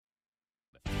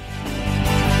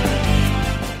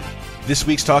This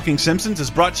week's Talking Simpsons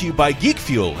is brought to you by Geek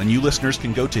Fuel, and you listeners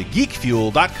can go to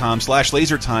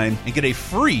geekfuel.com/lasertime and get a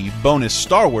free bonus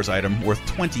Star Wars item worth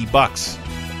 $20.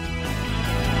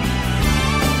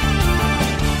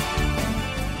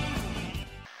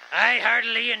 I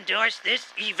heartily endorse this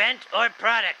event or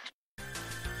product.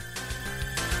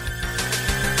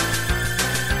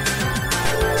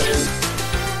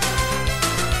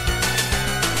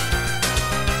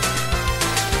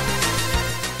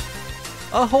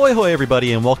 Ahoy hoy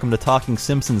everybody, and welcome to Talking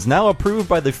Simpsons, now approved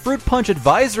by the Fruit Punch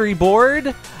Advisory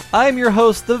Board. I'm your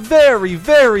host, the very,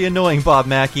 very annoying Bob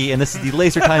Mackey, and this is the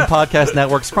LaserTime Podcast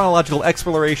Network's chronological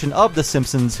exploration of The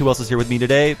Simpsons. Who else is here with me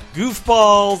today?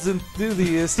 Goofballs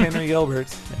enthusiast Henry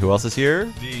Gilbert. Who else is here?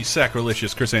 The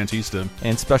sacrilegious Chris Antista.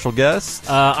 And special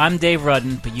guest? I'm Dave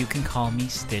Rudden, but you can call me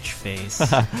Stitchface.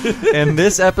 And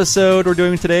this episode we're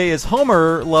doing today is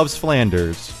Homer Loves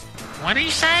Flanders. What do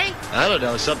you say? I don't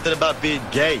know, something about being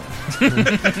gay.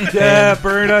 Yeah,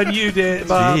 burn on you,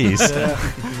 Bob. Jeez. Yeah.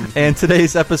 And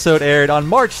today's episode aired on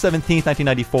March 17th,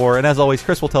 1994. And as always,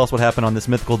 Chris will tell us what happened on this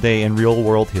mythical day in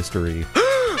real-world history.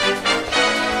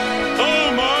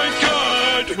 Oh my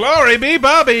God! Glory be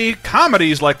Bobby!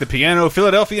 Comedies like The Piano,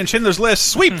 Philadelphia, and Schindler's List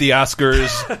sweep the Oscars.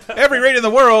 Every rate in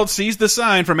the world sees the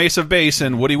sign from Ace of Base,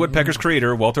 and Woody Woodpecker's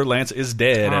creator, Walter Lantz, is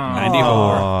dead at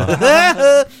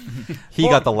 94. He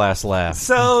got the last laugh.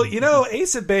 So,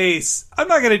 Ace of Base, I'm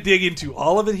not going to dig into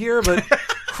all of it here, but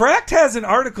Cracked has an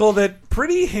article that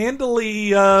pretty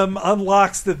handily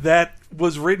unlocks that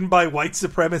was written by white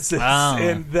supremacists,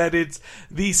 and that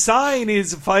the sign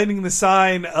is finding the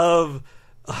sign of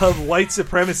white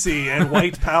supremacy and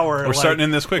white power. We're starting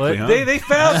in this quickly, huh? They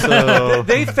found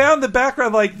they found the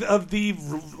background of the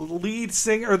lead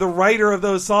singer or the writer of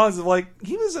those songs of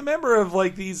he was a member of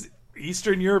these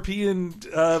Eastern European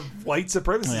white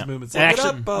supremacist movements. Look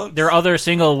Actually, it up, their other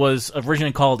single was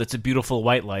originally called "It's a Beautiful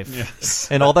White Life." Yes.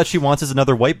 And all that she wants is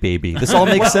another white baby. This all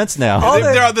makes sense now.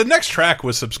 The next track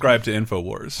was Subscribe to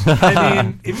InfoWars. I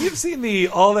mean, if you've seen the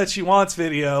All That She Wants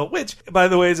video, which, by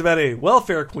the way, is about a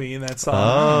welfare queen, that song.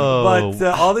 Oh.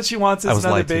 But All That She Wants is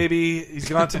another baby. He's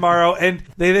gone tomorrow. And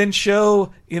they then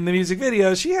show in the music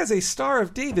video, she has a Star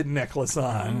of David necklace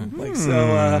on.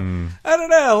 I don't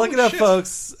know. Look it up,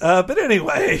 folks. But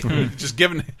anyway. Just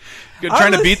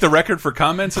trying to beat the record for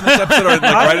comments in this episode, or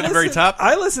right at the very top?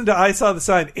 I listened to I Saw the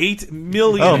Sign 8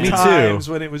 million times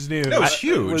when it was new. That was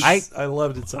huge. I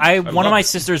loved it so much. One of my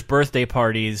sister's birthday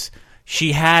parties,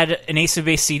 she had an Ace of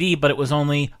Base CD, but it was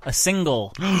only a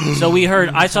single. So we heard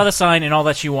I Saw the Sign and All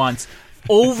That She Wants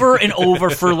over and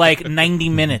over for 90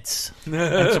 minutes.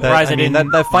 I'm surprised I didn't.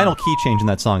 That final key change in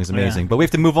that song is amazing. Yeah. But we have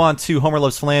to move on to Homer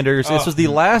Loves Flanders. This was the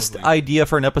last idea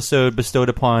for an episode bestowed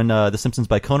upon The Simpsons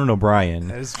by Conan O'Brien.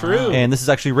 That is true. And this is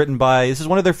actually this is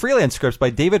one of their freelance scripts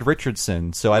by David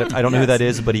Richardson. So I don't know who that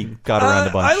is, but he got around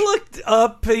a bunch. I looked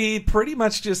up pretty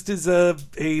much just as a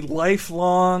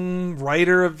lifelong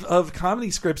writer of comedy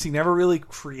scripts. He never really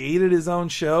created his own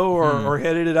show or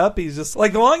headed it up. He's just the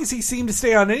longest he seemed to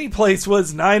stay on any place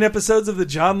was 9 episodes of the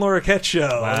John Larroquette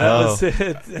Show. Wow. That was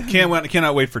it.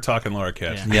 Cannot wait for Talking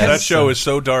Larroquette. Yeah. That show is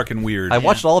so dark and weird. I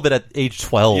watched all of it at age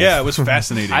 12. Yeah, it was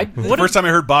fascinating. The first time I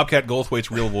heard Bobcat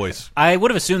Goldthwait's real voice. I would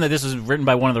have assumed that this was written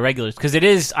by one of the regulars, because it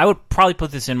is. I would probably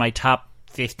put this in my top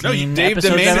 15 Dave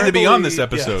episodes demanded ever. to be on this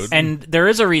episode. Yes. And there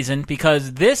is a reason,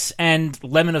 because this and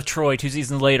Lemon of Troy 2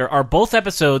 seasons later are both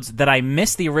episodes that I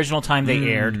missed the original time they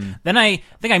aired. Then I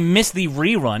think I missed the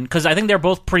rerun, because I think they're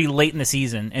both pretty late in the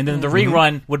season, and then the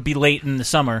rerun would be late in the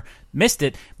summer. Missed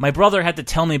it. My brother had to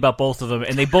tell me about both of them,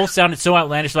 and they both sounded so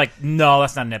outlandish, no,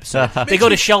 that's not an episode. They go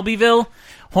to Shelbyville.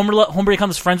 Homer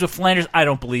becomes friends with Flanders. I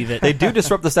don't believe it. They do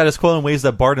disrupt the status quo in ways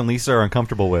that Bart and Lisa are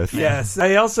uncomfortable with. Yes.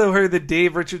 I also heard that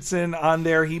Dave Richardson on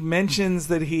there, he mentions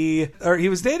that he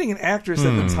was dating an actress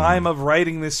at the time of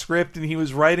writing this script, and he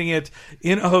was writing it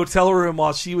in a hotel room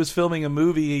while she was filming a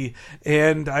movie.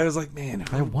 And I was like, man,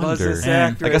 who was this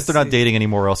actress? I guess they're not dating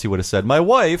anymore, else he would have said, my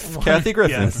wife, Kathy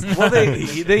Griffin. Yes. Well,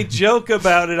 they joke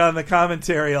about it on the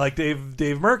commentary,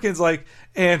 Dave Merkin's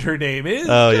and her name is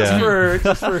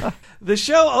just for the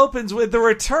show opens with the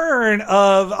return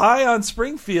of Ion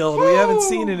Springfield. We haven't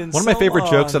seen it in one of my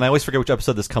favorite jokes, and I always forget which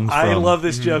episode this comes from. I love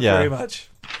this joke very much.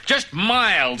 Just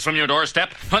miles from your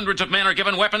doorstep, hundreds of men are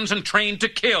given weapons and trained to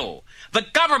kill. The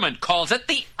government calls it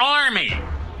the Army.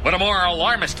 But a more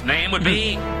alarmist name would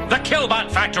be the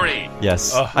Killbot Factory.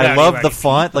 Yes. Oh, I love the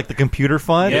font, like the computer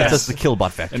font. Yes. It says the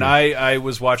Killbot Factory. And I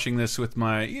was watching this with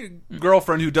my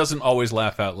girlfriend who doesn't always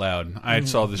laugh out loud. I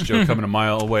saw this joke coming a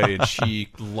mile away, and she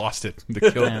lost it.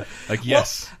 The kill, like,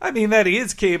 yes. Well, I mean, that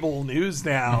is cable news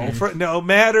now. For, no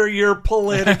matter your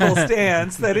political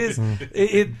stance, that is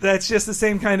that's just the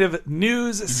same kind of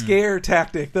news scare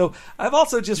tactic. Though I've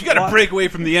also just You got to break away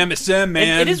from the MSM,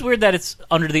 man. It is weird that it's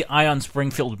under the Ion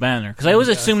Springfield banner, because I always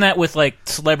assume that with like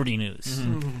celebrity news.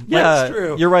 Yeah, That's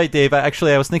true. You're right, Dave. I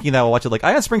was thinking that while watching. Like,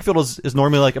 Ion Springfield is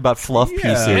normally like about fluff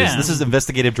pieces. Yeah. This is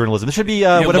investigative journalism. This should be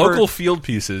whatever local field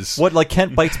pieces. What, like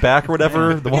Kent Bites Back or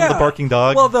whatever? The one with the barking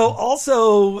dog? Well, though,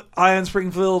 also, Ion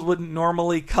Springfield wouldn't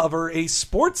normally cover a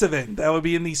sports event. That would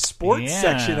be in the sports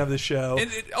section of the show.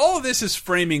 And all of this is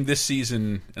framing this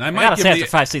season, and I I might gotta give say, the,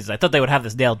 after 5 seasons, I thought they would have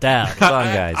this nailed down. Come on,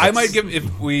 guys. I might give,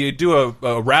 if we do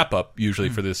a wrap up usually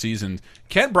for this season,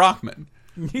 Ken Brockman.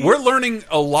 We're learning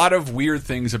a lot of weird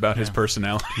things about his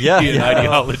personality and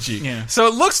ideology. Yeah. So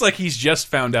it looks like he's just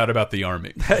found out about the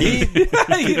army.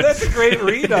 That's a great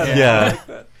read on it.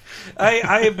 Yeah.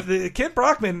 I like that. Kent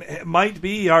Brockman might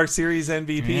be our series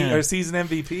MVP, our season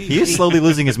MVP. He is slowly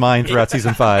losing his mind throughout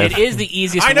season 5. It is the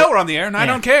easiest. I know we're on the air, and I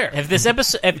don't care. If this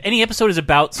episode, if any episode is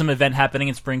about some event happening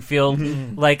in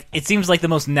Springfield, like it seems like the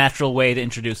most natural way to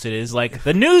introduce it is like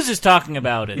the news is talking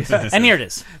about it, and here it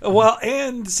is. Well,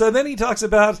 and so then he talks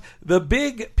about the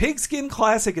big Pigskin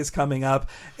Classic is coming up,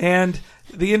 and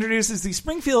he introduces the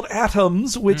Springfield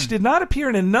Atoms, which did not appear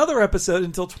in another episode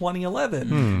until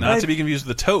 2011. Not to be confused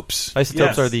with the Topes.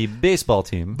 Isotopes are the baseball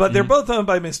team. But they're both owned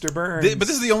by Mr. Burns. But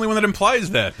this is the only one that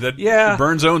implies that Yeah.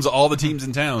 Burns owns all the teams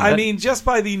in town. I mean, just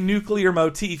by the nuclear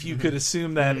motif, you could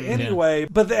assume that anyway.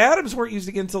 But the Atoms weren't used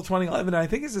again until 2011. And I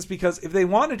think it's just because if they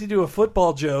wanted to do a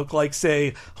football joke, like,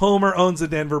 say, Homer owns the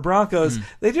Denver Broncos,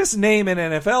 they just name an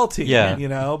NFL team, you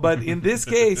know? But in this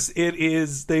case, it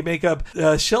is, they make up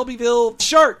Shelbyville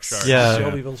Sharks. Yeah.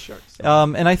 Shelbyville Sharks.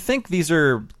 And I think these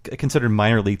are considered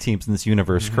minor league teams in this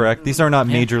universe, correct? These are not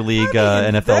major league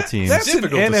NFL teams. That's an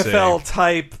Difficult to NFL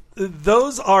type.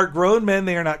 Those are grown men.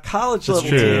 They are not college level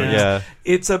true, teams. yeah.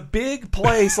 It's a big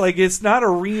place. Like, it's not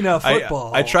arena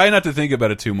football. I try not to think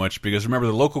about it too much because remember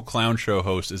the local clown show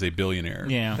host is a billionaire.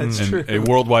 Yeah. That's and true. a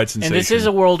worldwide sensation. And this is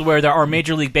a world where there are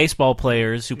Major League Baseball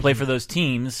players who play for those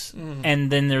teams,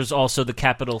 and then there's also the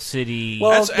capital city.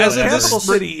 Well, As the of capital this-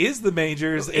 city is the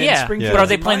majors. And yeah. Springfield But are is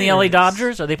they playing the LA minors.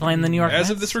 Dodgers? Are they playing the New York As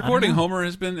of Mets? this I don't recording, know. Homer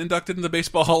has been inducted into the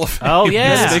Baseball Hall of Fame. Oh,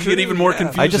 yeah. That's making it True, even more yeah.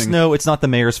 confusing. I just know it's not the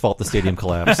mayor's fault the stadium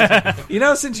collapsed. You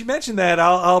know, since you mentioned that,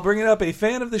 I'll bring it up. A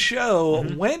fan of the show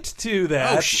went to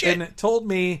that and told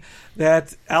me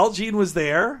that Al Jean was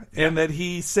there and that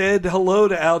he said hello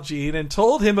to Al Jean and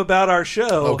told him about our show.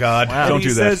 Oh God! And Don't he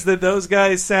do says that. that those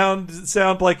guys sound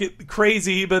like it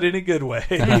crazy, but in a good way.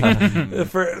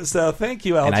 So thank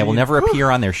you, Al And I will Jean. never appear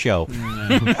on their show.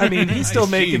 I mean, he's still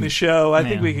making Jean. the show. I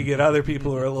think we could get other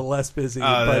people who are a little less busy.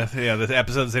 But The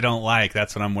episodes they don't like.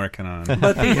 That's what I'm working on.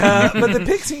 But the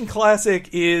Pigskin Classic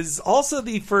is also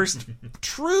the first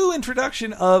true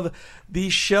introduction of the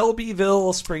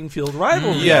Shelbyville Springfield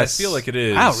rivalry. Yes. I feel like it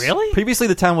is. Oh, really? Previously,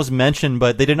 the town was mentioned,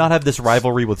 but they did not have this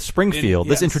rivalry with Springfield.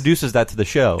 This yes. introduces that to the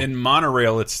show. In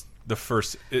Monorail, it's the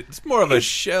first. It's more of a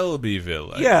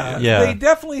Shelbyville. Yeah, Yeah. they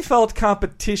definitely felt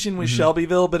competition with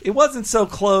Shelbyville, but it wasn't so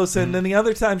close. And then the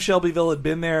other time Shelbyville had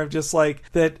been there, just like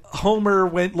that Homer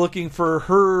went looking for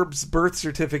Herb's birth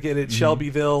certificate at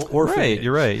Shelbyville Orphanage. Right,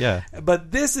 you're right, yeah.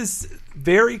 But this is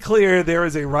very clear. There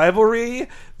is a rivalry.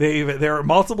 There are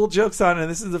multiple jokes on it, and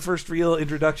this is the first real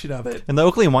introduction of it. And the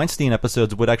Oakley and Weinstein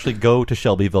episodes would actually go to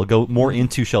Shelbyville, go more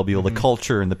into Shelbyville, the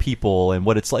culture and the people and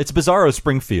what it's like. It's Bizarro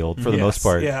Springfield for the most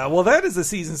part. Yeah, well, that is a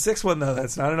season 6 one, though.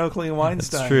 That's not an Oakley and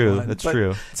Weinstein That's true. one. That's But-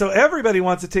 true. So everybody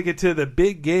wants a ticket to the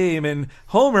big game, and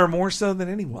Homer more so than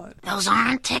anyone. Those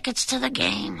aren't tickets to the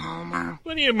game, Homer.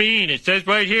 What do you mean? It says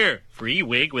right here. Free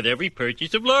wig with every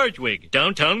purchase of large wig.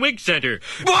 Downtown Wig Center.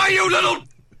 Why, you little...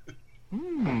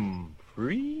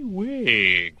 Free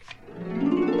wig.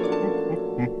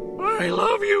 I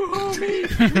love you,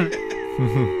 homie.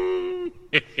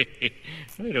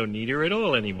 I don't need her at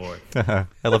all anymore. I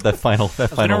love that final I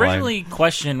was line. originally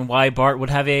question why Bart would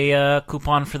have a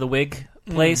coupon for the wig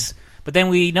place, but then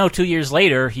we know 2 years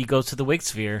later he goes to the wig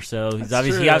sphere, so he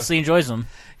obviously enjoys them.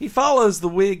 He follows the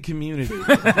wig community.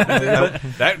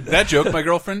 That joke my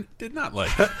girlfriend did not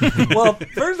like. Well,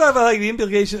 first off, I like the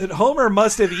implication that Homer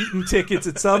must have eaten tickets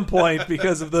at some point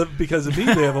because of me.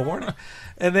 They have a warning.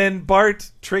 And then Bart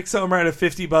tricks Homer out of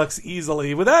 $50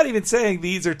 easily without even saying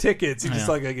these are tickets. He's just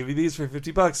like, I'll give you these for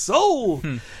 $50. Sold!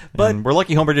 But and we're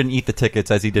lucky Homer didn't eat the tickets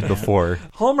as he did before.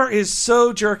 Homer is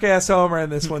so jerk-ass Homer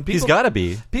in this one. He's got to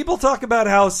be. People talk about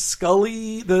how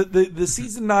Scully, the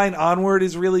season 9 onward,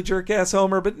 is really jerk-ass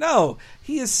Homer, but no,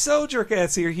 he is so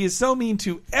jerk-ass here. He is so mean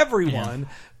to everyone.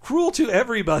 Cruel to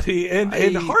everybody and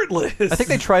heartless. I think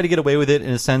they try to get away with it in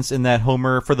a sense in that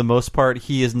Homer, for the most part,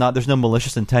 he is not. There's no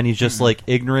malicious intent. He's just like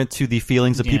ignorant to the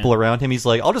feelings of people around him. He's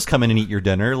like, I'll just come in and eat your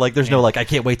dinner. Like, there's no like, I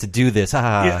can't wait to do this.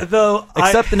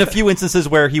 Except in a few instances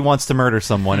where he wants to murder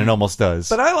someone and almost does.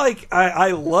 But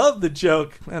I love the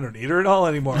joke. I don't eat her at all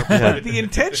anymore. But the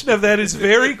intention of that is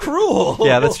very cruel.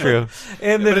 Yeah, that's true.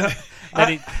 And then.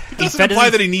 It doesn't imply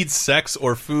that he needs sex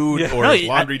or food or his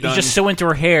laundry done. He's just so into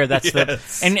her hair. That's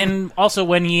and also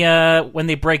when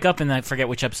they break up, and I forget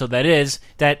which episode that is,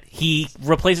 that he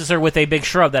replaces her with a big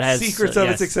shrub that has secrets of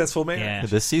a successful marriage. Yeah.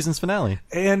 This season's finale.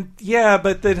 And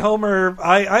but that Homer,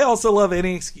 I also love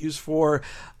any excuse for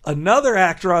another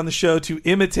actor on the show to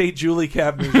imitate Julie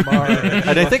Kavner's Marge.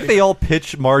 And I think they all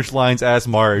pitch Marge lines as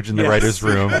Marge in the writer's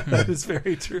room. That is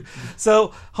very true.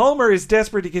 So Homer is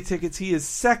desperate to get tickets. He is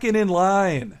second in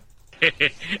line.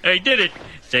 I did it.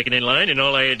 Second in line, and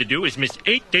all I had to do was miss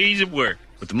 8 days of work.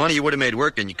 With the money you would have made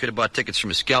working, you could have bought tickets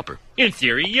from a scalper. In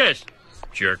theory, yes.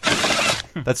 Jerk.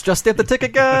 That's Just Stamp the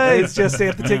Ticket Guy. It's Just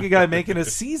Stamp the Ticket Guy making a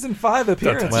season 5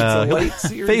 appearance. Well, it's a late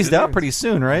series. Phased out pretty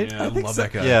soon, right? Yeah, I think love so.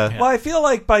 that guy. Yeah. Well, I feel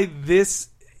like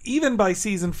even by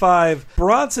season 5,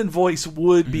 Bronson voice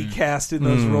would be cast in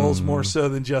those roles more so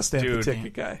than Just Stamp the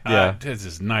Ticket Guy. This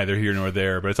is neither here nor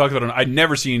there, but I talked about it. I'd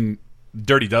never seen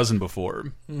Dirty Dozen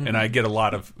before, and I get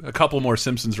a couple more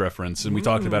Simpsons reference, and we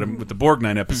talked about it with the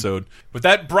Borgnine episode. But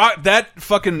that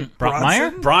fucking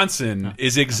Bronson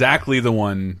is exactly the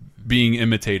one being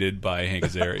imitated by Hank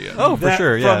Azaria. Oh, for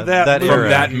sure, yeah. From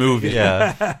that movie.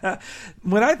 Yeah.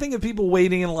 When I think of people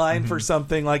waiting in line for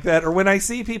something like that, or when I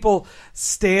see people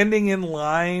standing in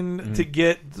line to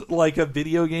get like a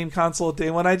video game console at day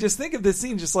one, I just think of this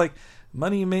scene just like,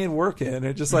 money you made working.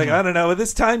 It's just like, I don't know,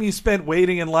 this time you spent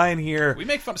waiting in line here. We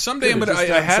make fun. Someday, but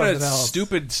I had a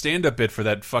stupid stand-up bit for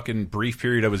that fucking brief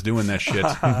period I was doing that shit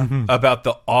about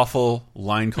the awful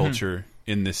line culture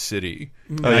in this city.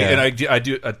 And I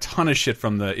do a ton of shit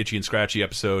from the Itchy and Scratchy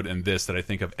episode and this that I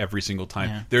think of every single time.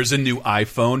 Yeah. There's a new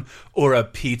iPhone or a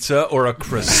pizza or a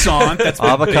croissant that's been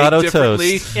avocado baked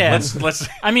differently. toast. Yeah. Let's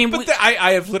I mean,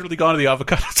 I have literally gone to the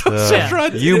avocado toast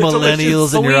restaurant. You It's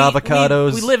millennials delicious. and your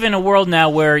avocados. We live in a world now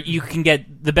where you can get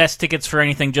the best tickets for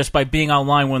anything just by being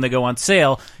online when they go on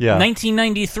sale. Yeah.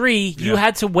 1993, you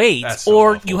had to wait, That's so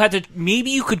or awful. you had to.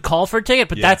 Maybe you could call for a ticket,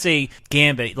 but that's a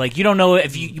gambit. Like, you don't know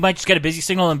if you might just get a busy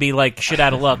signal and be like shit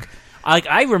out of luck. Like,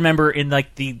 I remember in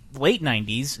like the late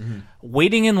 90s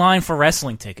waiting in line for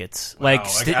wrestling tickets, Wow, at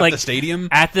the stadium,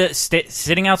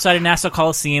 sitting outside of Nassau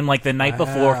Coliseum like the night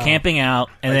before, camping out,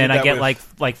 and then I get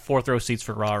like fourth row seats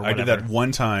for Raw or whatever. I did that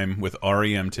one time with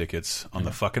REM tickets on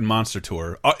the fucking Monster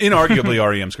Tour, inarguably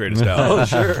REM's greatest album. Oh,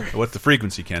 sure. What's the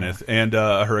frequency, Kenneth? And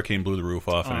a hurricane blew the roof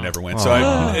off, and I never went. So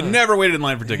I never waited in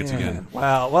line for tickets again.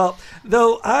 Wow. Well,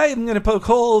 though I am going to poke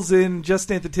holes in Just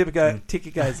Stamp the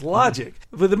Ticket Guy's logic.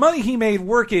 With the money he made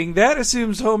working, that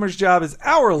assumes Homer's job is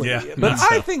hourly. Yeah, but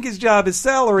I think his job is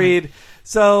salaried.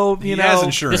 So, He has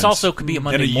insurance. This also could be a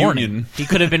Monday and a morning. union. He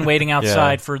could have been waiting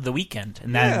outside for the weekend,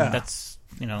 and that's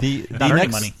not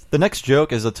earning money. The next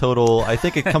joke is a total. I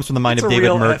think it comes from the mind of David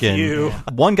real Merkin.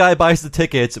 FU. One guy buys the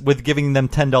tickets with giving them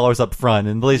 $10 up front,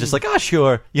 and Billy's just like,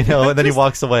 sure, and then he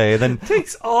walks away. And then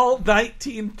takes all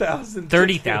 19,000,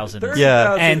 30,000.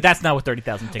 Yeah. And that's not what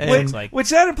 30,000 tickets looks like. Which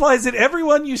that implies that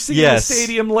everyone you see in the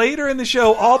stadium later in the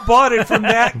show all bought it from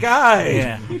that guy.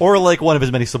 Yeah. Or like one of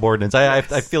his many subordinates. I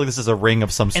feel like this is a ring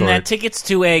of some sort. And that tickets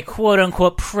to a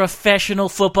quote-unquote professional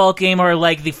football game are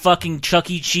like the fucking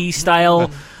Chuck E. Cheese style,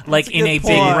 like in a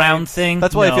big round thing.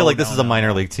 That's why I feel like this is a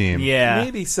minor league team. Yeah.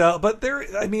 Maybe so. But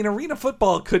arena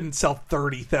football couldn't sell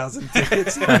 30,000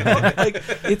 tickets.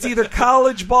 It's either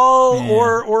college ball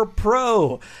or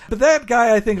pro. But that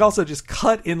guy, I think, also just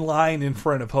cut in line in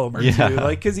front of Homer, too.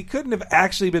 Because he couldn't have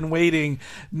actually been waiting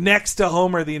next to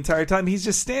Homer the entire time. He's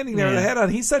just standing there with a head on.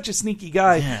 He's such a sneaky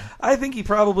guy. Yeah. I think he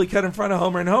probably cut in front of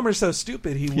Homer, and Homer's so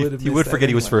stupid he would have He would forget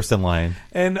he was first in line.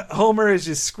 And Homer is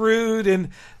just screwed. And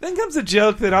then comes a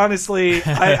joke that honestly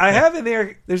I have in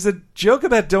there. There's a joke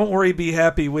about "Don't worry, be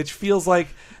happy," which feels like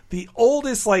the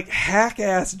oldest hack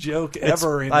ass joke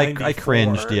ever. I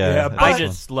cringed. Yeah, I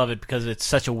just love it because it's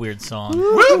such a weird song.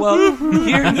 Well,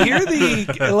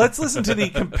 let's listen to the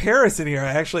comparison here.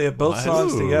 I actually have both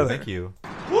songs together. Thank you.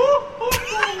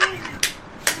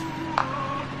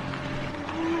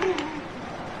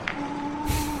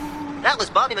 That was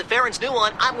Bobby McFerrin's new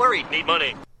one, I'm Worried. Need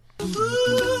money.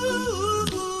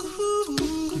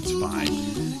 It's fine.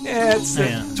 Yeah,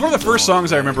 It's one of the first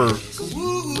songs I remember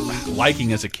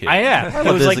liking as a kid. I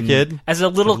loved it as a kid. As a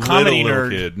little comedy little nerd.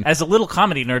 kid. As a little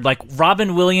comedy nerd, like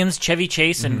Robin Williams, Chevy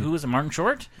Chase, and who was it, Martin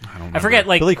Short? I forget.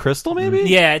 Like Billy Crystal, maybe?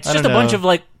 Yeah, it's I just a don't bunch know. of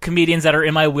like comedians that are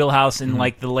in my wheelhouse in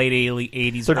like the late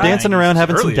 80s. They're dancing around,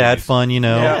 having some Early dad 80s. fun, you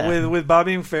know. Yeah, with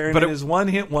Bobby McFerrin But and his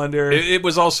one-hit wonder. It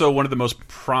was also one of the most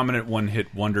prominent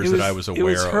one-hit wonders that I was aware of.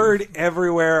 It was heard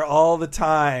everywhere all the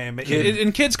time.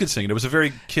 And kids could sing it. It was a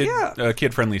very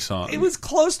kid-friendly song. It was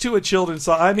close to a children's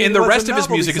song. I mean, and it the was rest a of his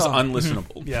novelty music song. is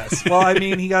unlistenable. Yes. Well, I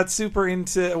mean, he got super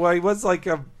into. Well, he was like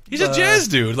a. He's a jazz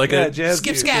dude, like a jazz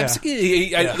skip, dude, scap.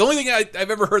 yeah. The only thing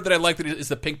I've ever heard that I liked is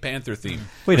the Pink Panther theme.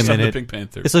 Wait a Some of minute. The Pink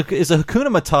Panther. Is a Hakuna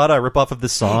Matata a ripoff of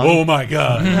this song? Oh my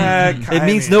god! It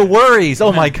means no worries.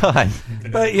 Oh my god!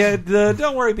 But yeah, the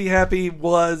 "Don't Worry, Be Happy"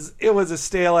 was a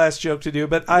stale ass joke to do.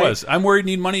 But I'm worried.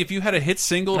 Need money. If you had a hit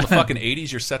single in the fucking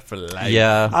 '80s, you're set for life.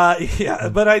 Yeah.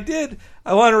 But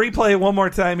I want to replay it one more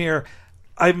time here.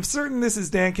 I'm certain this is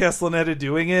Dan Castellaneta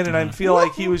doing it, and I feel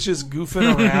like he was just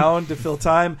goofing around to fill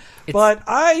time. But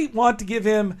I want to give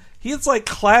him. He's like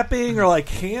clapping or like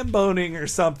hand boning or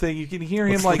something. You can hear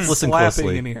him like listen slapping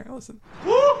closely. in here. Listen. I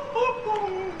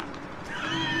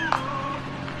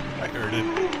heard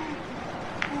it.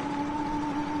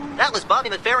 That was Bobby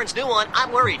McFerrin's new one,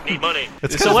 I'm Worried. Need money.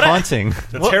 It's kind of haunting.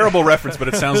 It's a terrible reference, but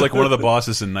it sounds like one of the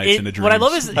bosses in Nights in a Dream. What I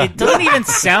love is it doesn't even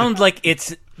sound like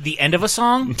it's the end of a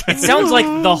song. It sounds like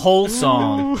the whole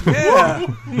song. Yeah.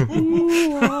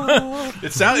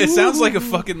 It sounds like a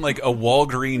fucking like a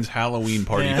Walgreens Halloween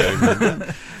party.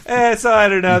 So I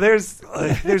don't know. There's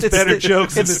better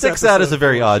jokes. It sticks out as a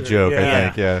very odd joke, I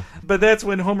think. Yeah. But that's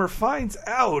when Homer finds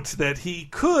out that he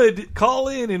could call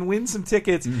in and win some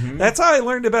tickets. That's how I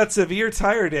learned about severe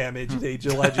tire damage at age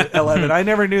 11. I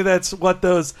never knew that's what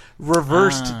those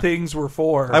reversed things were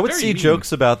for. I would see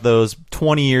jokes about those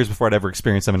 20 years before I'd ever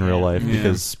experience them in real life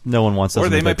because no one wants us Or to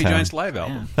they leave might their be town. Giants live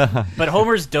album. But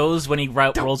Homer's doze when he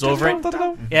rolls over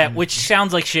it. Yeah, which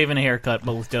sounds like shaving a haircut,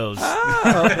 but with doze.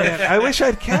 Oh, man. I wish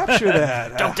I'd capture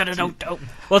that. Don't.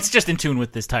 Well, it's just in tune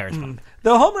with this tire spot.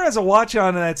 Though Homer has a watch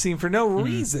on in that scene for no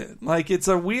reason. Like, it's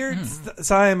a weird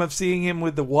time of seeing him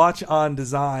with the watch on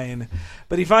design.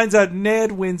 But he finds out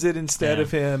Ned wins it instead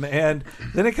of him. And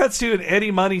then it cuts to an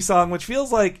Eddie Money song, which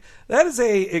feels like that is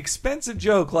a expensive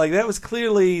joke. Like, that was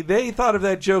clearly, they thought of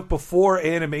that joke before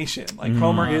animation. Like,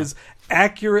 Homer is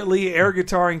accurately air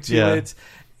guitaring to it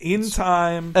in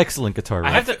time. Excellent guitar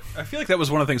riff. I feel like that was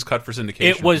one of the things cut for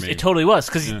syndication. It totally was,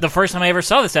 because the first time I ever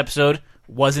saw this episode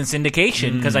was in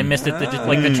syndication, because I missed it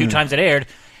the 2 times it aired.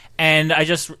 And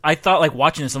I thought, like,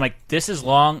 watching this, I'm like, this is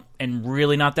long and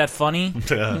really not that funny.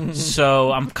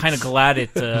 So I'm kind of glad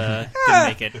it didn't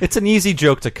make it. It's an easy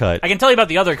joke to cut. I can tell you about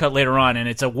the other cut later on, and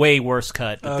it's a way worse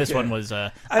cut. But this one was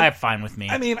fine with me.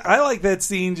 I mean, I like that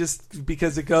scene just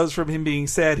because it goes from him being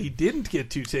sad he didn't get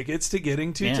 2 tickets to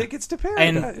getting 2 tickets to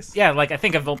Paradise. And like, I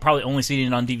think I've probably only seen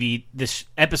it on DVD, this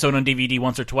episode on DVD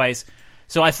once or twice.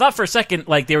 So I thought for a second,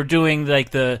 like, they were doing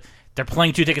like they're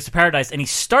playing 2 Tickets to Paradise, and he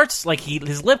starts like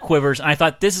his lip quivers, and I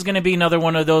thought this is going to be another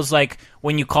one of those, like,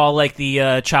 when you call like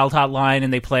the child hotline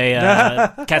and they play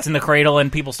Cats in the Cradle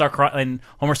and people start crying and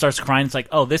Homer starts crying. It's like,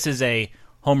 oh, this is a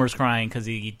Homer's crying because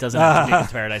he doesn't have 2 Tickets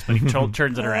to Paradise, but he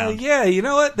turns it around. Yeah, you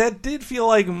know what? That did feel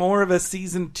like more of a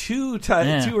season 2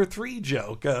 2 or 3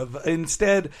 joke of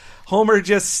instead Homer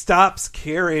just stops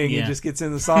caring and just gets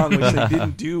in the song, which they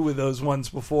didn't do with those ones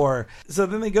before. So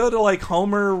then they go to like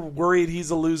Homer worried he's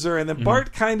a loser, and then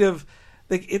Bart kind of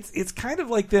like it's kind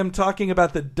of like them talking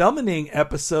about the Dummening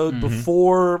episode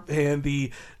before and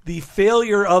the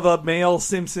failure of a male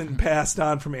Simpson passed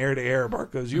on from air to air.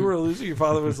 Bart goes, "You were a loser. Your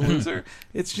father was a loser.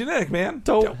 It's genetic, man."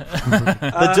 Dope.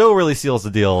 The dough really seals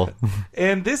the deal.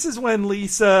 And this is when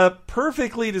Lisa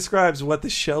perfectly describes what the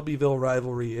Shelbyville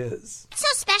rivalry is. What's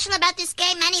so special about this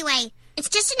game anyway? It's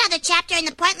just another chapter in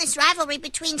the pointless rivalry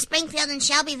between Springfield and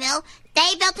Shelbyville.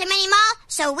 They built a mini mall,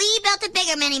 so we built a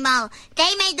bigger mini mall.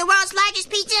 They made the world's largest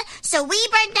pizza, so we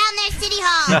burned down their city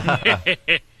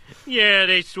hall. Yeah,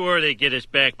 they swore they'd get us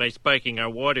back by spiking our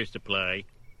water supply,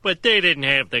 but they didn't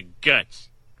have the guts.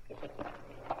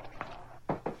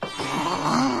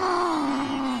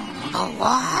 The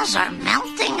walls are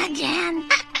melting again.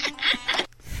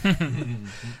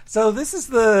 So this is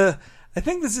the I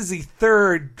think this is the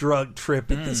third drug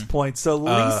trip at this point. So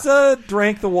Lisa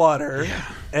drank the water.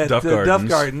 at Duff Duff Gardens.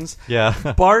 Gardens.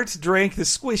 Yeah. Bart drank the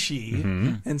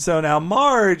squishy, and so now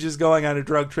Marge is going on a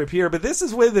drug trip here. But this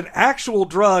is with an actual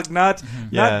drug, not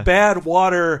bad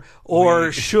water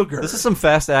or sugar. This is some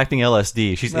fast-acting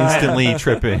LSD. She's instantly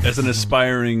tripping. As an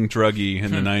aspiring druggie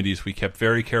in the 90s, we kept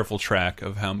very careful track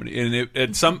of how many. And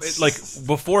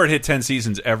before it hit 10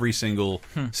 seasons, every single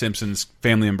Simpsons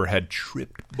family member had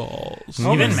tripped balls.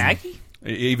 Even Maggie?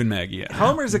 Even Maggie, yeah.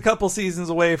 Homer's a couple seasons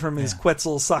away from his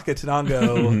Quetzal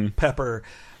Sakatanango pepper.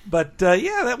 But,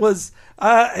 that was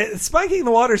spiking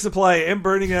the water supply and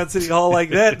burning down City Hall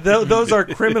like that. Those are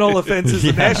criminal offenses.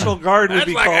 The National Guard would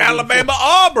be like called.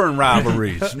 Alabama-Auburn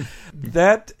rivalries.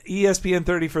 That ESPN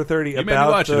 30 for 30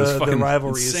 about the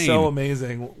rivalry insane. is so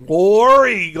amazing. War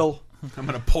Eagle. I'm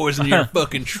going to poison your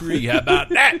fucking tree. How about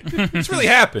that? It's really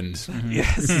happened.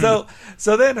 Yes.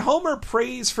 So then Homer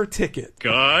prays for ticket.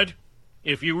 God,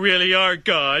 if you really are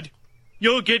God,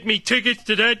 you'll get me tickets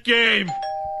to that game.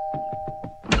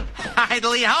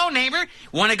 Idly ho, neighbor.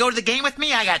 Want to go to the game with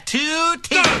me? I got 2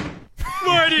 tickets.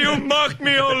 Why do you mock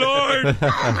me, oh Lord?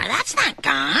 Homer, that's not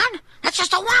God. That's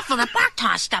just a waffle that Bart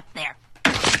tossed up there.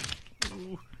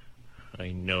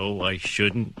 I know I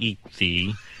shouldn't eat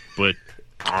thee, but...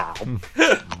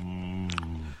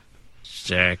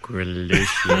 Sacrilegious.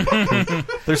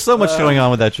 There's so much going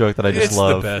on with that joke that I just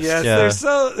love. The best. Yes,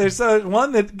 there's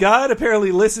one that God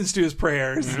apparently listens to his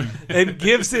prayers and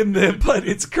gives him them, but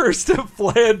it's cursed to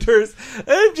Flanders.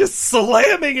 And just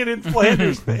slamming it in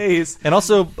Flanders' face. And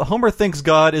also, Homer thinks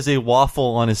God is a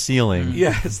waffle on his ceiling.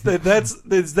 Yes,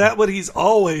 is that what he's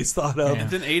always thought of?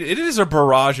 And then it is a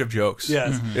barrage of jokes.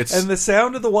 Yes, It's and the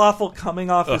sound of the waffle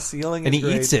coming off the ceiling, And is he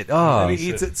great. eats it. Oh. And he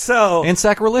eats it. So And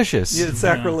sacrilegious. yeah, it's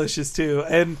sacrilegious too.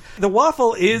 And the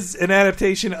waffle is an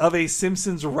adaptation of a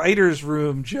Simpsons writer's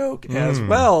room joke as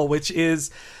well, which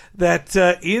is that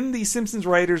in the Simpsons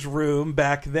writer's room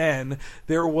back then,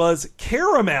 there was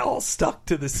caramel stuck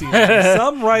to the ceiling.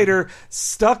 Some writer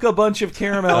stuck a bunch of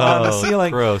caramel on the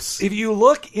ceiling. Gross. If you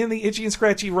look in the Itchy and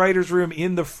Scratchy writer's room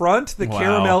in the front, the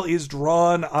caramel is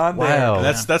drawn on there. And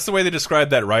that's the way they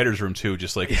describe that writer's room too.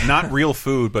 Just like not real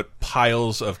food, but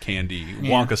piles of candy,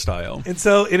 Wonka style. And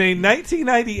so in a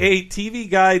 1998 TV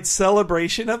Guide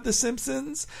celebration of The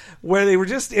Simpsons, where they were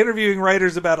just interviewing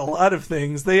writers about a lot of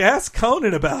things, they asked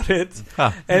Conan about it.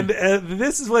 And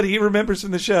this is what he remembers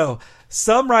from the show.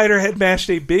 Some writer had mashed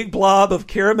a big blob of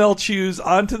caramel chews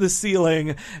onto the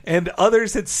ceiling, and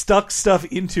others had stuck stuff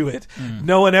into it.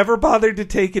 No one ever bothered to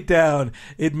take it down.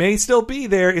 It may still be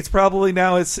there. It's probably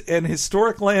now an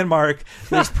historic landmark.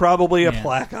 There's probably a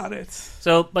plaque on it.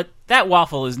 So, but that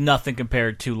waffle is nothing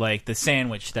compared to, like, the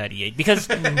sandwich that he ate. Because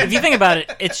if you think about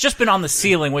it, it's just been on the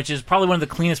ceiling, which is probably one of the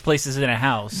cleanest places in a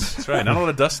house. That's right. Not a lot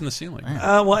of dust in the ceiling.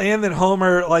 And then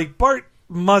Homer, Bart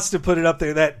must have put it up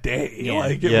there that day. Yeah.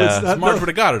 Like it was not, Marge would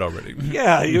have got it already.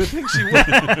 Yeah, you would think she would.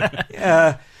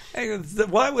 Yeah.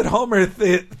 Why would Homer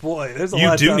boy, there's a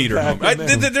lot You do need her unpack home.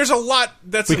 in there. There's a lot.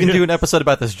 We can do an episode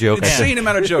about this joke. Insane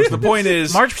amount of jokes. The point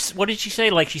is, Marge, what did she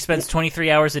say? Like, she spends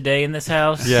 23 hours a day in this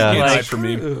house? Yeah. like, for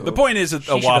me. The point is that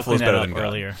a waffle is better than God.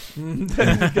 earlier.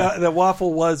 The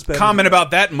waffle was better. Comment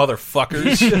about that,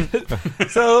 motherfuckers.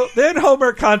 So then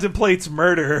Homer contemplates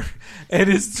murder and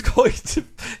is going to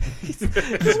he's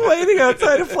waiting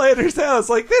outside of Flanders' house.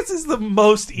 Like, this is the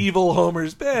most evil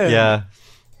Homer's been. Yeah.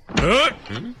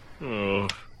 Oh,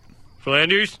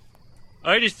 Flanders,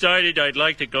 I decided I'd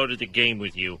like to go to the game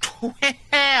with you.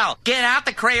 Well, get out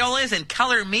the Crayolas and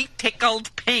color me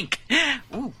tickled pink.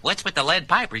 Ooh, what's with the lead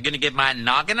pipe? Are you going to give my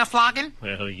noggin a flogging?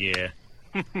 Well, yeah.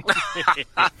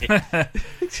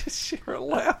 Just share a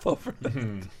laugh over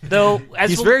that. Though,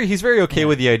 He's very okay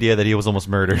with the idea that he was almost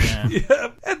murdered.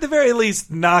 Yeah, at the very least,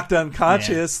 knocked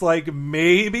unconscious. Like,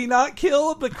 maybe not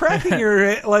killed, but cracking your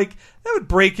head, like, that would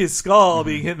break his skull,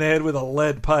 being hit in the head with a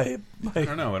lead pipe. Like, I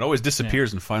don't know. It always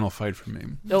disappears in Final Fight for me.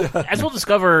 Though, as we'll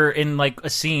discover in like a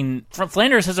scene,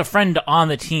 Flanders has a friend on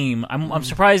the team. I'm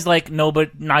surprised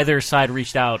neither side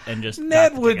reached out and just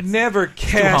Ned would never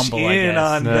cash humble, I in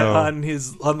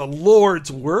guess. on the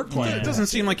Lord's work. Well, it doesn't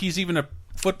seem like he's even a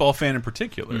football fan in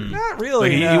particular. Not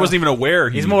really. Like, he wasn't even aware.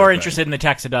 He's more interested in the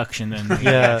tax deduction than the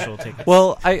actual tickets.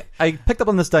 Well, I picked up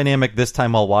on this dynamic this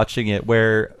time while watching it,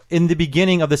 where in the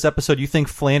beginning of this episode, you think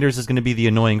Flanders is going to be the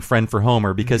annoying friend for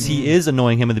Homer because he is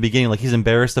annoying him in the beginning, like he's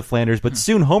embarrassed of Flanders, but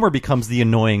soon Homer becomes the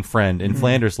annoying friend in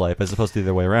Flanders' life as opposed to the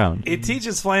other way around. It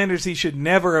teaches Flanders he should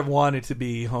never have wanted to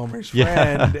be Homer's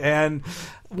friend. And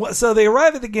so they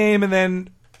arrive at the game, and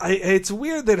then it's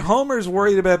weird that Homer's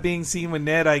worried about being seen with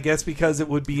Ned, I guess, because it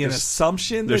would be an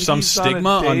assumption There's that some he's stigma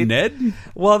on a date. on Ned?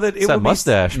 Well, that it It's that would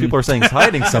mustache. People are saying he's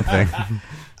hiding something.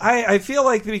 I feel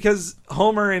like because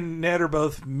Homer and Ned are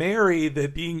both married,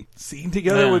 that being seen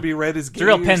together would be read as gay. It's a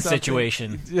real or Penn something.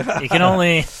 situation. You can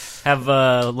only have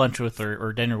lunch with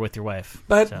or dinner with your wife.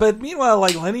 But meanwhile,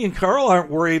 like Lenny and Carl aren't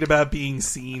worried about being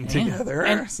seen together.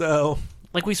 And- so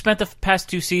like we spent the past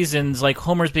 2 seasons, like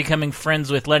Homer's becoming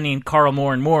friends with Lenny and Carl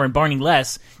more and more, and Barney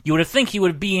less. You would have think he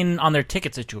would be in on their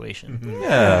ticket situation.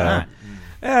 Yeah.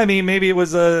 Yeah, I mean, maybe it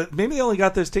was maybe they only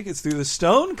got those tickets through the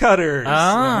Stonecutters.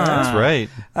 That's right.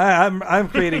 I'm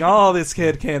creating all this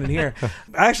headcanon here.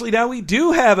 Actually, now we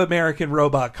do have American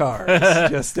robot cars,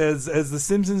 just as the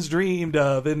Simpsons dreamed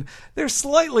of, and they're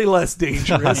slightly less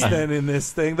dangerous than in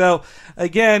this thing. Though,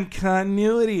 again,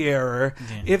 continuity error.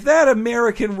 Yeah. If that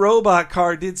American robot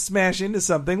car did smash into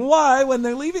something, why, when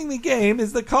they're leaving the game,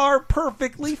 is the car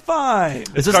perfectly fine?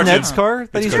 Is this Ned's car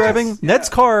that he's driving? Yeah. Ned's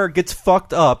car gets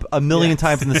fucked up a million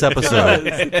times in this episode.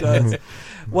 It does.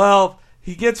 Well,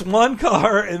 he gets one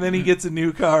car, and then he gets a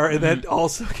new car, and that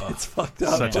also gets fucked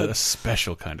up. Such a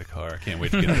special kind of car. I can't wait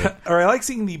to get it. All right, I like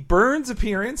seeing the Burns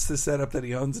appearance to set up that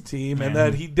he owns a team, and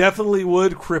that he definitely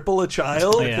would cripple a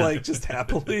child, like, just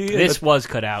happily. This was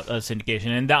cut out of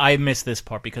syndication, and I missed this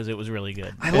part because it was really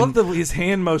good. I love his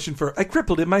hand motion for, I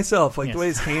crippled it myself, like the way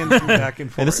his hands move back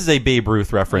and forth. And this is a Babe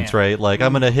Ruth reference, right? Like,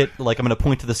 I'm gonna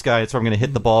point to the sky, so I'm gonna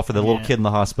hit the ball for the little kid in the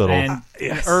hospital. And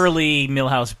early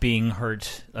Milhouse being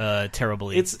hurt terribly.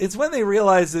 It's when they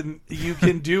realize that you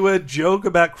can do a joke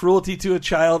about cruelty to a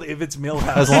child if it's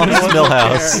Milhouse. As long as it's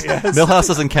Milhouse. Yes. Milhouse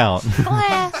doesn't count.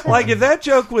 Like if that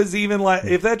joke was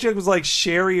like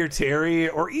Sherry or Terry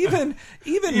or even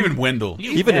Wendell.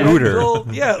 Even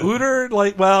Ooter. Yeah, Ooter,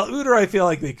 Ooter I feel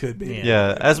like they could be.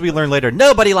 Yeah, as we learn later,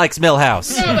 nobody likes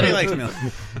Milhouse. Nobody likes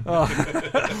Milhouse.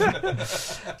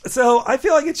 So I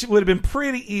feel like it would have been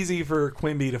pretty easy for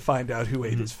Quimby to find out who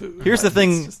ate his food. Here's the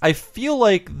thing: I feel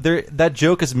like that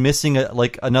joke is missing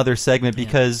another segment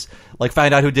because,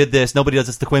 find out who did this. Nobody does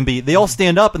this to Quimby. They all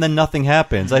stand up and then nothing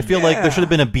happens. I feel like there should have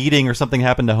been a beating or something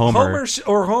happened to Homer.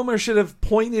 Homer should have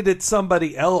pointed at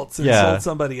somebody else and sold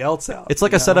somebody else out. It's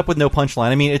like a setup with no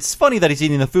punchline. I mean, it's funny that he's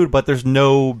eating the food, but there's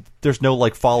no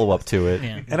follow up to it.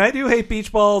 Yeah. And I do hate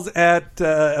beach balls at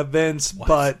events,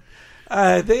 but.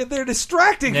 They're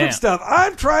distracting from stuff.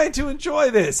 I'm trying to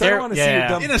enjoy this. I don't want to see a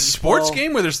dumb in a sports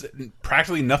game where there's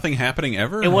practically nothing happening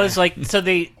ever. It was like so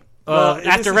they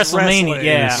after WrestleMania,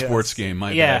 in a sports game.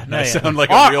 My bad. I sound like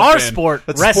our real fan. sport,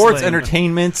 That's wrestling. Sports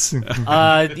entertainment.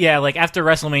 Like after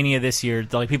WrestleMania this year,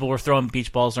 like people were throwing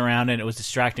beach balls around and it was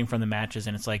distracting from the matches,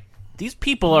 and it's like. These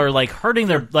people are hurting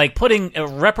putting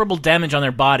irreparable damage on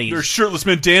their bodies. They're shirtless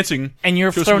men dancing, and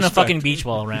you're throwing a fucking beach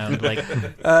ball around.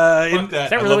 I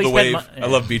love the wave. I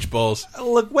love beach balls.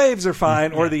 Look, waves are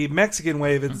fine, or the Mexican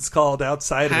wave, it's called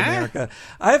outside of America.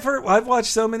 I've watched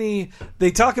so many.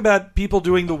 They talk about people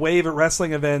doing the wave at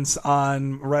wrestling events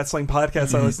on wrestling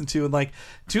podcasts I listen to, and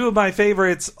two of my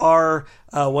favorites are.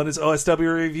 One is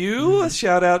OSW Review.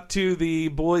 Shout out to the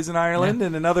boys in Ireland,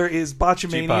 and another is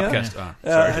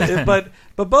Botchamania.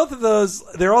 But both of those,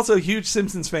 they're also huge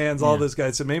Simpsons fans. All those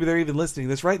guys, so maybe they're even listening to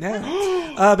this right now.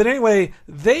 But anyway,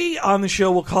 they on the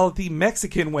show will call it the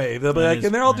Mexican wave. They'll be like,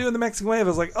 and they're all doing the Mexican wave. I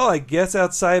was like, I guess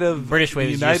outside of British wave,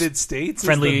 the United States,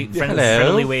 friendly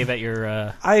wave at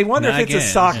your. I wonder if it's a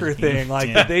soccer thing.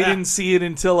 They didn't see it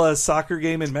until a soccer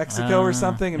game in Mexico or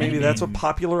something, and maybe that's what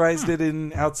popularized it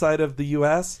in outside of the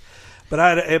U.S.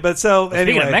 But so anyway,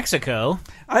 speaking of Mexico,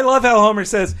 I love how Homer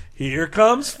says, "Here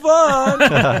comes fun,"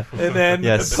 and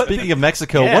then speaking of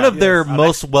Mexico, one of their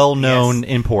most well-known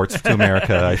imports to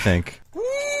America, I think.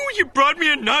 Ooh, you brought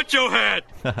me a nacho hat.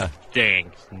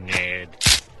 Thanks, Ned.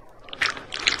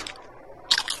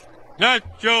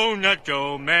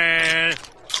 Nacho man.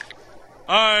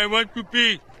 I want to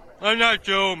be a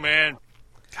nacho man.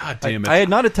 God damn it. I had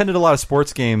not attended a lot of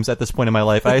sports games at this point in my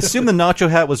life. I assumed the nacho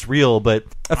hat was real, but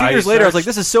a few years later I was like,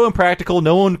 this is so impractical.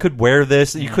 No one could wear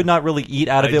this. You could not really eat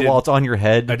out of it while it's on your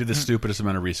head. I did the stupidest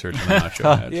amount of research on the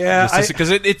nacho hat.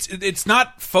 Because it's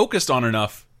not focused on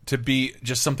enough to be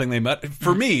just something they met.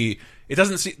 For me, it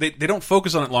doesn't see they don't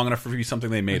focus on it long enough for it to be something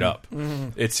they made up.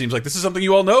 It seems like this is something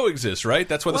you all know exists, right?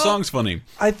 That's why the song's funny.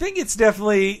 I think it's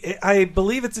definitely. I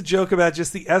believe it's a joke about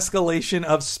just the escalation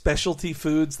of specialty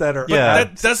foods that are. Yeah,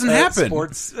 that doesn't happen.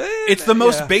 Sports. It's the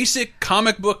most basic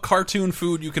comic book cartoon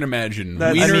food you can imagine: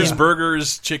 wieners,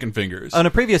 burgers, chicken fingers. On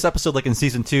a previous episode, like in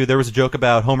season 2, there was a joke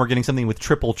about Homer getting something with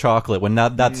triple chocolate when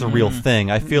that's a real thing.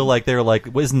 I feel like they're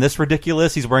like, isn't this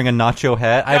ridiculous? He's wearing a nacho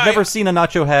hat. I've never seen a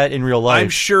nacho hat in real life. I'm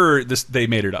sure they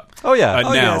made it up. Oh yeah.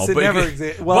 Yes, it never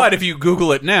existed. But if you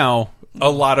Google it now, a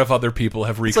lot of other people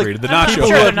have recreated the nacho people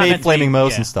who hat. have made Flaming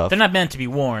Moe's and stuff. They're not meant to be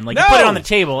worn. Like, No! you put it on the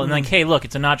table and like, hey, look,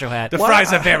 it's a nacho hat. The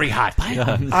fries are very hot.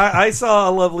 I saw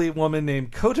a lovely woman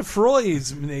named Cota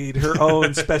Froys made her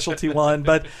own specialty one,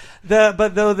 but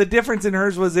the difference in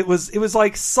hers was it was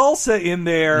like salsa in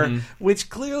there, which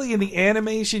clearly in the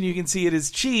animation you can see it is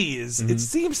cheese. It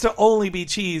seems to only be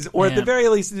cheese, or at the very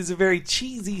least it is a very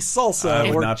cheesy salsa. I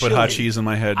would or not chili. put hot cheese in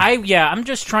my head. I'm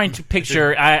just trying to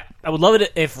picture. I would love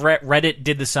it if Reddit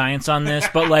did the science on this,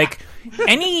 but like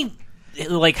any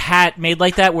like hat made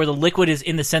like that where the liquid is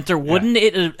in the center, wouldn't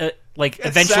it like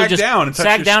eventually just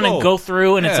sag down and go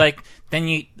through, and it's like then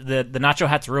the nacho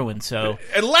hat's ruined. So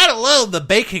and let alone the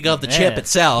baking of the chip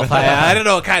itself. I don't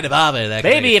know what kind of oven that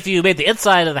maybe if you made the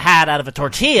inside of the hat out of a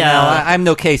tortilla. No, I'm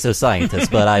no queso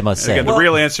scientist, but I must say Again, the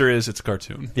real answer is it's a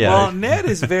cartoon. Yeah. Well, Ned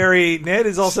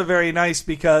is also very nice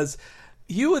because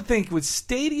you would think with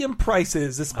stadium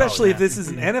prices, especially if this is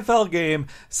an NFL game,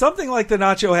 something like the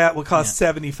nacho hat would cost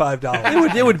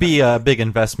 $75. It would be a big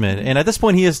investment, and at this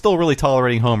point, he is still really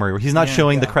tolerating Homer. He's not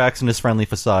showing the cracks in his friendly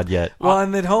facade yet. Well,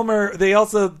 and then Homer, they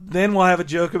also then will have a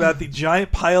joke about the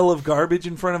giant pile of garbage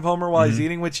in front of Homer while he's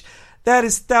eating, which that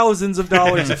is thousands of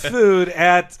dollars of food.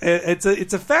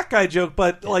 It's a fat guy joke,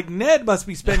 but like Ned must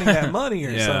be spending that money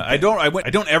or something. I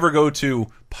don't ever go to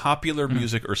popular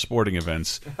music or sporting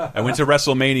events. I went to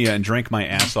WrestleMania and drank my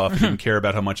ass off. Didn't care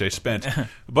about how much I spent.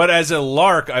 But as a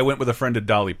lark, I went with a friend to a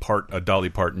Dolly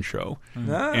Parton show,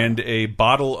 and a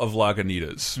bottle of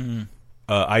Lagunitas.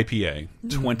 IPA,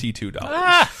 $22.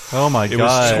 Oh my It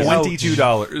god! was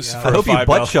 $22 for I hope a $5. you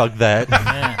butt chugged that.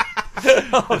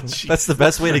 That's the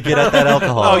best way to get at that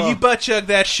alcohol. Oh, you butt chug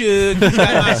that shug. You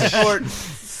got my support.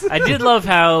 I did love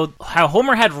how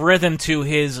Homer had rhythm to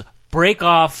his break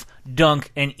off,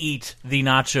 dunk, and eat the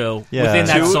nacho within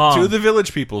that song. To the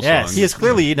Village People song. He has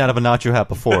clearly eaten out of a nacho hat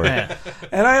before.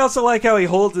 And I also like how he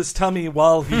holds his tummy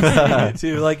while he's eating it,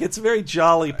 too. Like, it's a very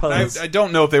jolly pose. I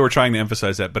don't know if they were trying to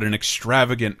emphasize that, but an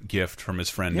extravagant gift from his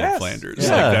friend Ned Flanders.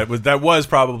 Yeah. Like that was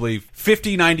probably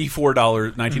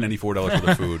 $1994 for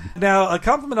the food. Now, a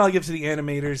compliment I'll give to the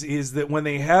animators is that when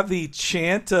they have the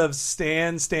chant of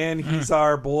Stan, he's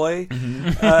our boy,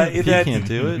 He can't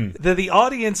do it. that the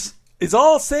audience is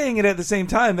all saying it at the same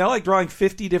time. They're like drawing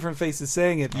 50 different faces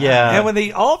saying it. Yeah. And when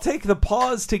they all take the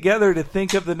pause together to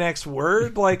think of the next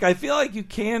word, like I feel like you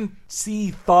can see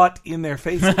thought in their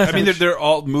faces. I mean, they're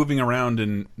all moving around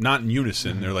and not in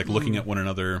unison. They're like looking at one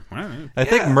another. I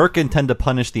think Merkin tend to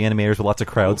punish the animators with lots of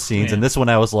crowd scenes, and this one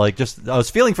I was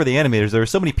feeling for the animators. There were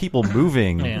so many people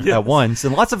moving at once,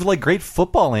 and lots of like great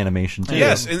football animation too.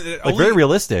 Yes, and, like very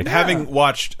realistic. Having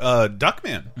watched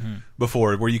Duckman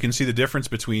before, where you can see the difference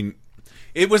between.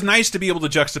 It was nice to be able to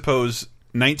juxtapose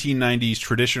 1990s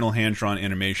traditional hand-drawn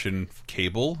animation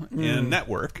cable and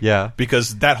network. Yeah.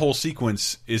 Because that whole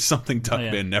sequence is something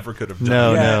Duckman never could have done.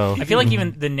 No. I feel like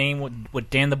even the name, what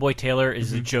Dan the Boy Taylor,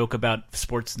 is a joke about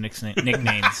sports nicknames.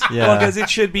 Well, because it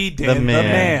should be Dan the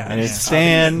Man. And it's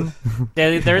Stan.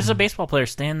 There's a baseball player,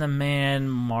 Stan the Man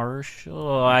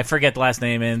Marshall. I forget the last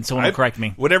name, and someone will correct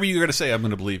me. Whatever you're going to say, I'm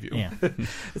going to believe you. Yeah.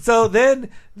 So then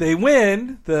they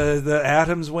win, the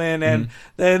Atoms win, and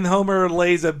then Homer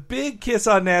lays a big kiss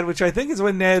on Ned, which I think is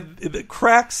when the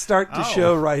cracks start to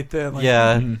show right then. Like,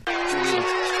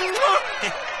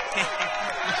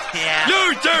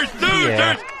 Losers!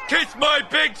 Kiss my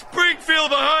big Springfield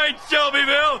behind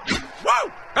Shelbyville!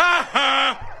 Woo!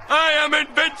 Ha! I am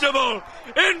invincible!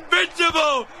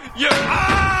 Invincible!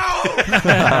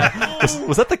 Ow!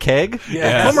 Was that the keg?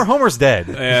 Yeah. Homer's dead.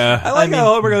 Yeah. I like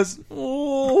how Homer goes,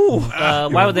 ooh.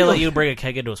 Why would they let you bring a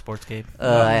keg into a sports game?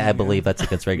 I believe that's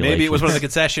against regulation. Maybe it was one of the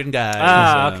concession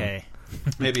guys. Okay.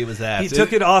 Maybe it was that. He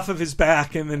took it off of his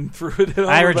back and then threw it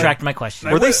over. I retract my question.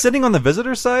 Were they sitting on the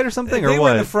visitor side or something, or they what?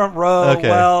 were in the front row. Okay.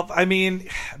 Well, I mean,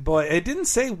 boy, it didn't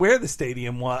say where the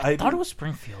stadium was. I thought it was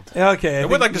Springfield. Okay. I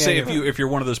would like to say if you're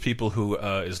one of those people who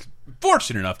is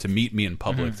fortunate enough to meet me in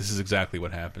public, this is exactly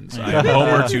what happens. I'm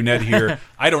Homer to Ned here.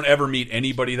 I don't ever meet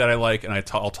anybody that I like, and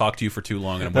I'll talk to you for too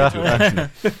long, and I'm way too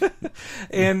affectionate.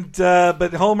 And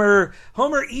but Homer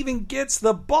even gets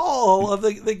the ball of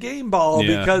the game ball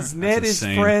because Ned is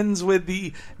friends with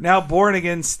the now born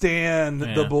again Stan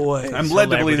the boy. I'm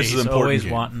led to believe this is important. Always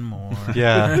wanting more.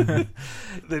 Yeah.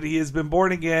 That he has been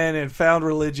born again and found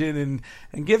religion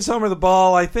and gives Homer the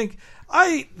ball. I think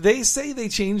they say they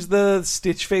changed the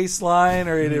Stitch Face line,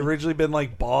 or it had originally been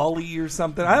like Bally or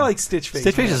something. I like Stitch Face.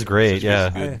 Stitch Face is great. Stitch Face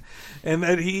is good. And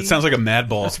that It sounds like a mad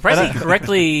ball. I'm surprised he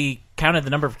correctly counted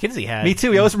the number of kids he had. Me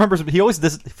too. He always remembers. He always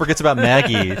forgets about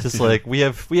Maggie. It's just like we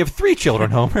have 3 children,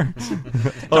 Homer.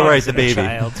 All right, the baby.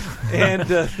 Child. And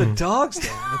the dog's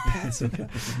down. The pet's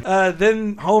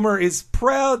then Homer is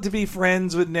proud to be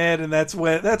friends with Ned, and that's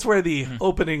where the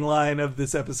opening line of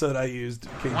this episode I used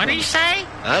came What from. do you say?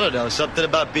 I don't know, something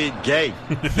about being gay.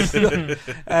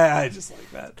 I just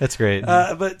like that. That's great.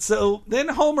 But so then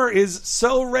Homer is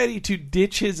so ready to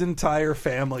ditch his entire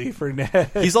family for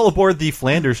Ned. He's all aboard the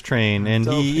Flanders train, and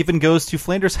he even goes to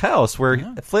Flanders' house, where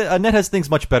Ned has things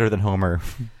much better than Homer.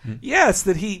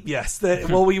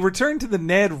 Well, we return to the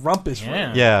Ned Rumpus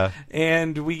room. Yeah.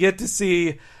 And we get to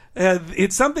see...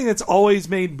 it's something that's always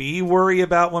made me worry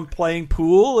about when playing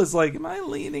pool is like, am I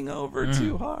leaning over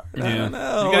too hard? I don't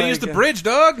know. You gotta use the bridge,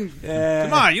 dog. Yeah.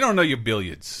 Come on, you don't know your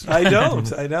billiards. I don't.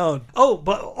 Oh,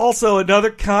 but also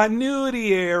another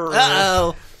continuity error.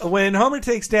 Uh-oh. When Homer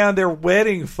takes down their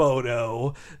wedding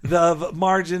photo, the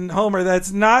Marge and Homer,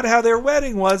 that's not how their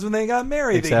wedding was when they got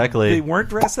married. Exactly. They weren't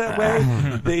dressed that way.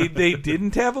 They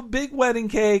didn't have a big wedding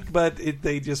cake, but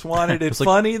they just wanted it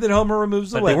funny that Homer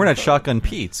removes the But wedding they weren't at photo. Shotgun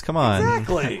Pete's. Come on.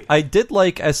 Exactly. I did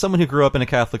like, as someone who grew up in a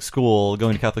Catholic school,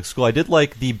 going to Catholic school, I did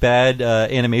like the bad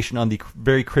animation on the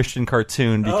very Christian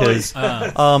cartoon because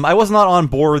I was not on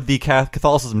board the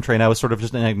Catholicism train. I was sort of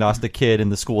just an agnostic kid,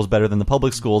 and the school was better than the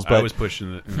public schools. But I was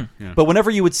pushing it. Yeah. But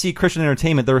whenever you would see Christian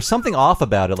entertainment, there was something off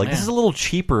about it. Like, this is a little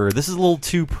cheaper. This is a little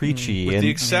too preachy. With and the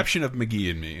exception of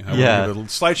McGee and Me. I Yeah. want to give a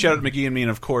slight shout out to McGee and Me,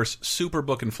 and of course,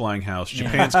 Superbook and Flying House,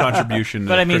 Japan's contribution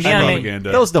But to I mean, Christian the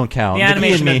propaganda. those don't count. The McGee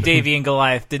animation and of Me. Davy and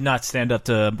Goliath did not stand up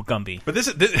to Gumby. But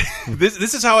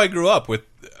this is how I grew up. With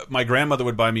my grandmother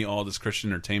would buy me all this Christian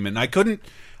entertainment, and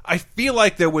I feel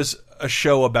like there was a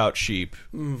show about sheep.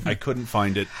 I couldn't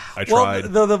find it. I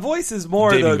tried. Well, the voice is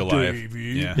more Davy the and Goliath.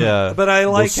 Davy. Yeah. But I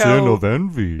like the how sin of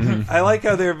envy. I like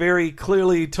how they're very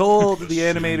clearly told the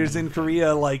animators in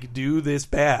Korea, like, do this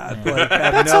bad. Like,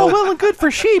 That's all well and good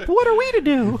for sheep. What are we to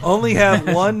do? only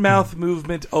have one mouth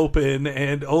movement open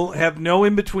and have no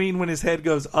in between when his head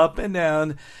goes up and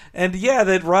down. And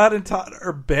that Rod and Todd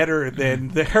are better than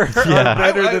than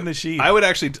the sheep.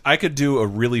 I could do a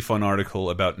really fun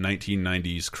article about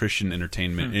 1990s Christian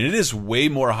entertainment, and it is way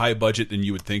more high budget than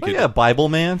you would think. Yeah, Bible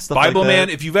Man, stuff Bible like Man.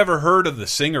 that. If you've ever heard of the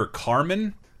singer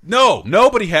Carmen,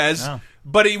 nobody has. No.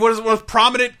 But he was one of the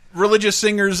prominent religious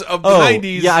singers of the Oh,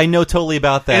 90s. yeah, I know totally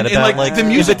about that. And, about like, the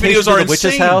music Invitation videos to are the Witch's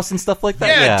insane. House and stuff like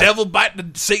that. Yeah,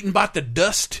 Satan bought the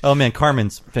dust. Oh man,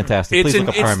 Carmen's fantastic. Please look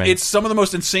up Carmen. It's some of the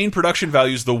most insane production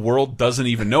values the world doesn't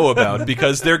even know about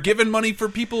because they're giving money for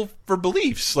people for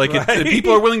beliefs. Like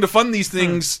people are willing to fund these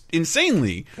things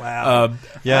insanely. Wow.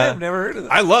 Yeah. I've never heard of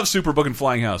that. I love Superbook and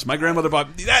Flying House. My grandmother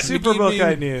bought that. Superbook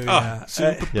I knew. Yeah.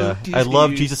 Superbook. I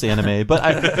love Jesus anime,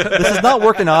 but this does not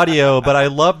work in audio. But I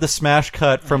love the smash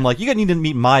cut from like you need to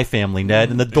meet my family, Ned,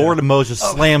 and the door to Moe's just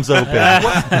slams open.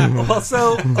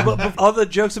 Also, all the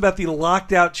jokes about the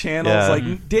locked out channels, Yeah. like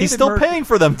David He's still paying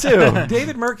for them too.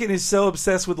 David Merkin is so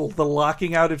obsessed with the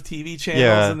locking out of TV channels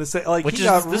Yeah. and the Which he is-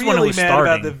 got this is when it really was mad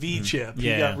starting. about the V chip. He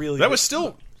Yeah. got really That was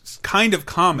still kind of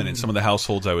common in some of the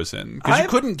households I was in because you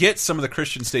couldn't get some of the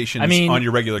Christian stations on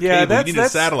your regular cable. You needed a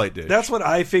satellite dish. That's what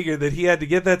I figured, that he had to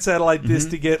get that satellite dish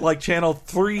to get like channel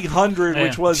 300,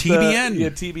 which was TBN.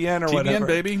 TBN or TBN, whatever.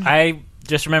 baby. I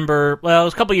just remember, well, it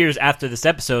was a couple years after this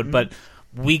episode, but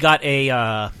we got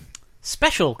a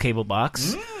special cable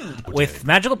box with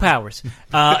magical powers.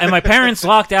 And my parents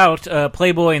locked out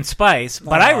Playboy and Spice,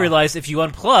 but I realized if you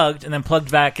unplugged and then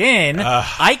plugged back in,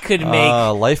 I could make...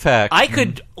 life hack. I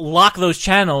could lock those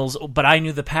channels, but I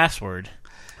knew the password.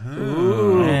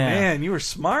 Ooh, Yeah. man, you were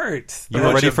smart. You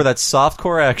were ready for that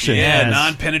softcore action. Yeah, Yes.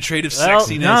 non-penetrative Well,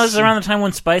 sexiness. no, it was around the time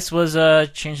when Spice was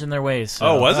changing their ways. So.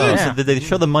 Oh, was it? Oh, Yeah. so did they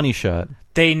show the money shot?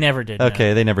 They never did.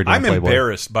 Okay, they never did. I'm Playboy.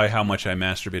 embarrassed by how much I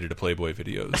masturbated to Playboy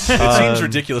videos. It seems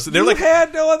ridiculous. They're You like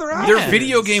had no other option. they're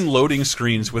video game loading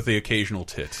screens with the occasional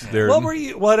tit. They're,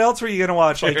 What else were you gonna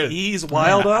watch? Like Ease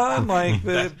Wild On, like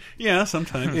the yeah,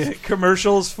 sometimes.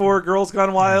 commercials for Girls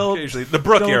Gone Wild. Occasionally. The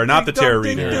Brooke era, not the Terror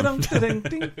Reader.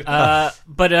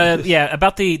 But yeah,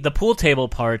 about the pool table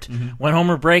part, when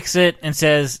Homer breaks it and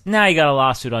says, "Now you got a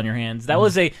lawsuit on your hands." That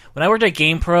was when I worked at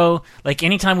GamePro. Like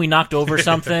anytime we knocked over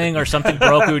something or something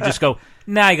broke, we would just go,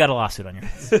 "Now you got a lawsuit on your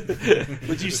hands."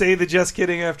 Would you say the just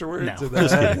kidding afterwards?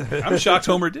 No. I'm shocked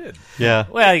Homer did. Yeah.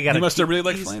 Well, you got. He must have really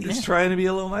liked Flanders. He's trying to be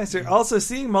a little nicer. Also,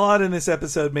 seeing Maud in this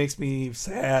episode makes me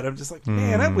sad. I'm just like,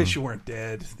 man, I wish you weren't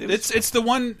dead. It's the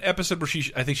one episode where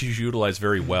I think she's utilized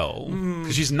very well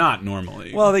because she's not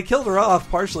normally. Well, they killed her off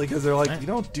partially because they're like, you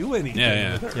don't do anything.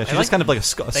 Yeah. with her. Yeah, she's just kind of like a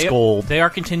scold. They are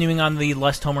continuing on the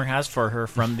lust Homer has for her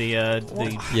from the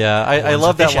Yeah, I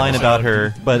love that line about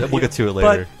her, but we'll get to it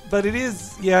later. But it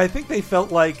is, I think they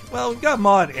felt like, well, we've got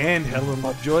Maude and Helen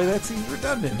Lovejoy. That seems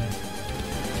redundant.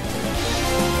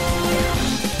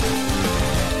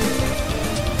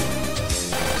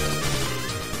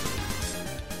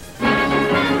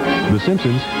 The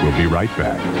Simpsons will be right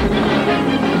back.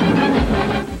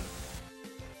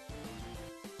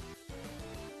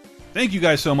 Thank you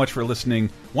guys so much for listening.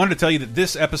 Wanted to tell you that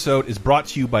this episode is brought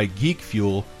to you by Geek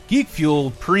Fuel. Geek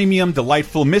Fuel premium,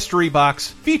 delightful mystery box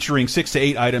featuring 6 to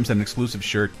 8 items and an exclusive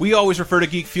shirt. We always refer to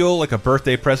Geek Fuel like a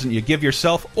birthday present you give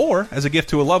yourself or as a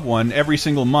gift to a loved one every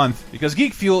single month, because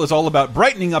Geek Fuel is all about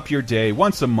brightening up your day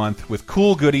once a month with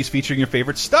cool goodies featuring your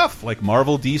favorite stuff like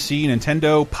Marvel, DC,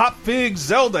 Nintendo, Pop Figs,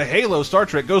 Zelda, Halo, Star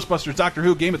Trek, Ghostbusters, Doctor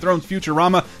Who, Game of Thrones,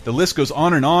 Futurama. The list goes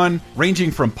on,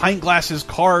 ranging from pint glasses,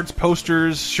 cards,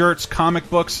 posters, shirts, comic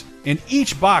books. And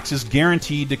each box is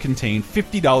guaranteed to contain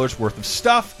 $50 worth of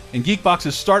stuff, and geek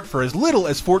boxes start for as little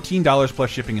as $14 plus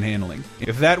shipping and handling.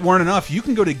 If that weren't enough, you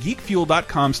can go to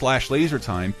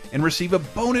geekfuel.com/lasertime and receive a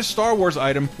bonus Star Wars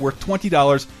item worth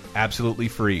 $20 absolutely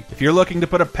free. If you're looking to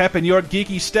put a pep in your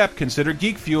geeky step, consider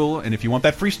Geek Fuel, and if you want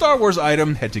that free Star Wars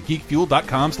item, head to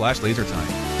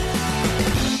geekfuel.com/lasertime.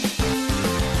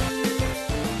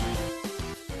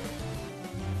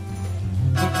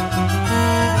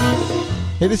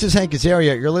 Hey, this is Hank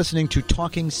Azaria. You're listening to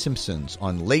Talking Simpsons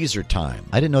on Laser Time.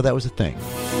 I didn't know that was a thing.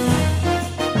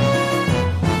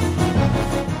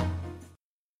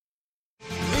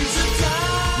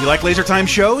 You like Laser Time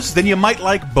shows? Then you might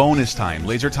like Bonus Time,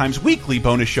 Laser Time's weekly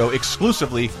bonus show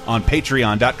exclusively on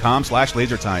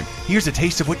patreon.com/lasertime. Here's a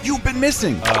taste of what you've been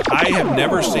missing. I have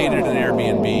never stayed at an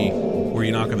Airbnb where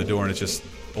you knock on the door and it's just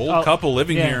old couple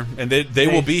living here, and they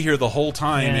will be here the whole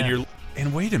time, and you're...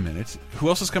 And wait a minute, who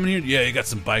else is coming here? Yeah, you got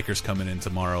some bikers coming in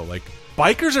tomorrow. Like,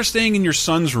 bikers are staying in your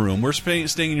son's room. We're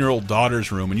staying in your old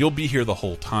daughter's room, and you'll be here the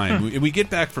whole time. We get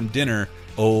back from dinner,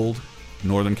 old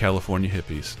Northern California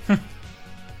hippies.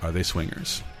 Are they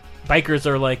swingers? Bikers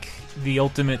are like the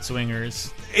ultimate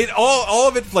swingers. All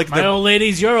of it, like my old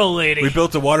lady's your old lady. We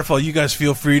built a waterfall. You guys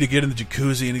feel free to get in the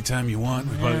jacuzzi anytime you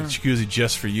want. We bought a jacuzzi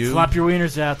just for you. Flop your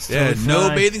wieners out.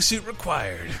 No bathing suit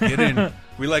required. Get in.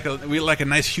 We like a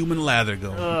nice human lather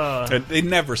going. And they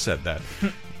never said that.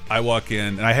 I walk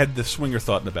in and I had the swinger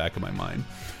thought in the back of my mind,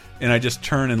 and I just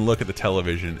turn and look at the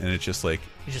television, and it's just like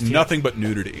nothing but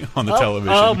nudity on the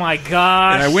television. Oh my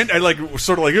gosh! And I like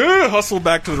sort of like hustled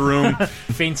back to the room.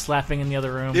 Faint slapping in the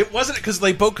other room. It wasn't because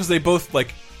they both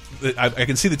like I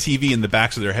can see the TV in the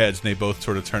backs of their heads, and they both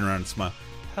sort of turn around and smile.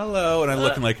 Hello, and I'm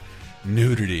looking like.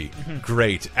 Nudity,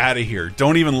 great, out of here.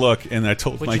 Don't even look. And I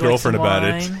told my girlfriend about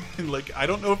it. And like, I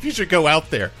don't know if you should go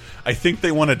out there. I think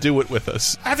they want to do it with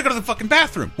us. I have to go to the fucking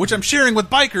bathroom, which I'm sharing with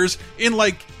bikers in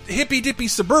like hippy dippy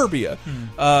suburbia.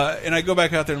 And I go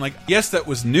back out there and like, yes, that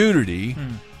was nudity,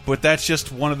 but that's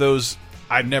just one of those.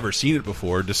 I've never seen it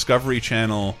before. Discovery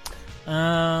Channel.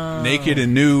 Naked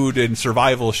and nude and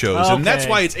survival shows, and that's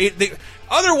why it's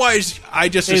otherwise, I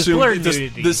just assume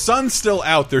the sun's still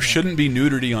out. There shouldn't be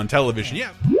nudity on television. Yeah.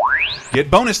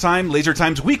 Get Bonus Time, Laser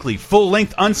Time's weekly,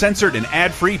 full-length, uncensored, and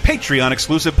ad-free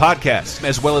Patreon-exclusive podcasts,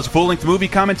 as well as full-length movie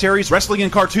commentaries, wrestling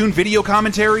and cartoon video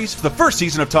commentaries, the first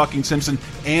season of Talking Simpson,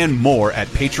 and more at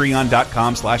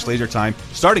patreon.com/lasertime,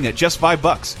 starting at just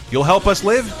 $5. You'll help us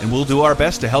live, and we'll do our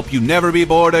best to help you never be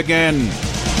bored again.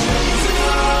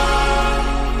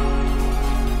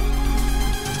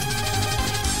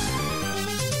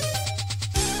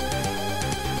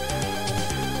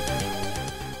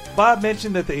 Bob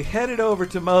mentioned that they headed over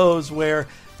to Moe's, where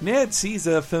Ned sees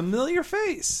a familiar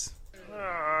face.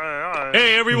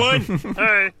 Hey, everyone.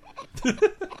 Hi.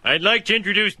 I'd like to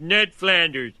introduce Ned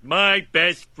Flanders, my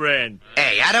best friend.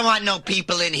 Hey, I don't want no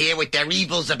people in here with their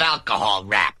evils of alcohol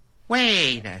rap.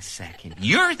 Wait a second.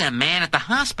 You're the man at the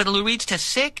hospital who reads to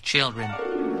sick children.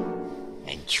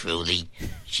 And truly,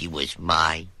 she was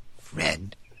my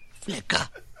friend, Flicka.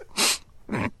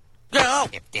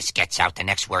 If this gets out, the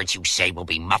next words you say will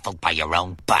be muffled by your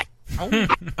own butt.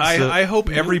 I hope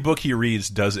every book he reads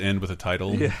does end with a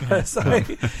title. Yes,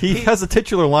 he has a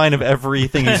titular line of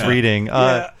everything he's reading.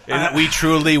 And we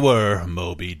truly were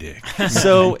Moby Dick.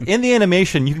 So in the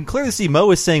animation, you can clearly see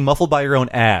Moe is saying "muffled by your own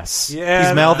ass." Yeah,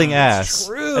 he's mouthing ass.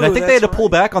 True, and I think they had to pull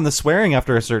back on the swearing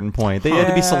after a certain point. They had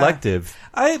to be selective.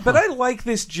 But I like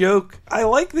this joke. I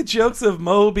like the jokes of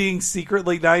Moe being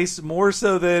secretly nice more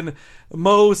so than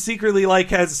Moe secretly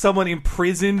has someone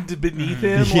imprisoned beneath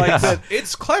him. Yeah. Like that.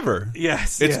 It's clever.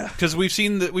 Yes, because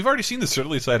we've already seen the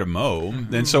surly side of Moe,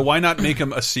 and so why not make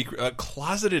him a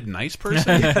closeted nice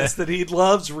person? Yes, that he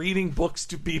loves reading books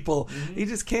to people. He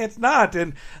just can't not.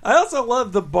 And I also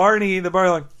love the Barney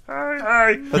like, hi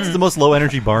That's the most low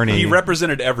energy Barney. He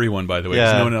represented everyone, by the way,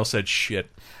 because no one else said shit.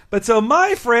 But so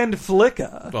My Friend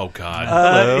Flicka. Oh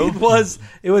God! It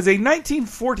was a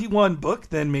 1941 book,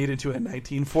 then made into a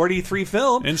 1943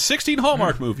 film, and 16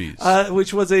 Hallmark movies,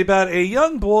 which was about a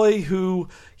young boy who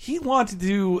he wanted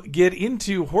to get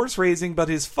into horse racing, but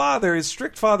his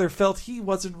strict father, felt he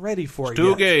wasn't ready for it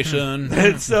yet.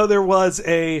 And so there was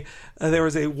a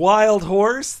wild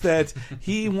horse that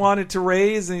he wanted to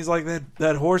raise, and he's like,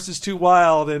 that horse is too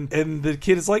wild, and the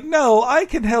kid is like, no, I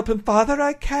can help him, father,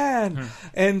 I can.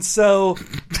 And so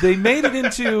they made it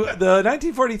into the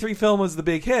 1943 film was the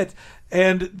big hit,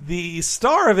 and the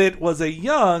star of it was a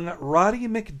young Roddy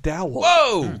McDowell.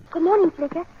 Whoa! Good morning,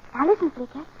 Flicker. Now listen,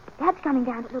 Flicker. Dad's coming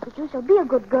down to look at you, so be a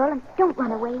good girl and don't run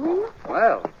away, will you?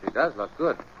 Well, she does look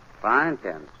good. Fine,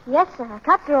 Ken. Yes, sir. Her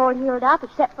cuts are all healed up,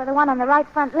 except for the one on the right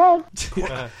front leg.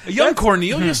 A young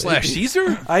Cornelia /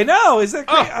 Caesar? I know. Is that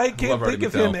great? I can't love think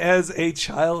of him as a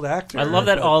child actor. I love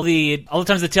that all the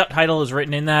times the title is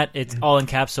written in that, it's all in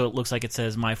caps, so it looks like it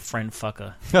says "My Friend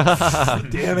Fucka."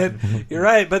 Damn it. You're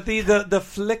right. But the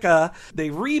Flicka,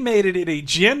 they remade it in a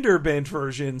gender-bent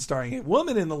version starring a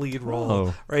woman in the lead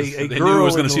role. Or a they girl knew who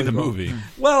was going to see the movie.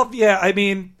 Well, yeah, I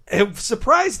mean, it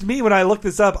surprised me when I looked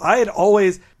this up. I had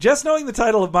always, just knowing the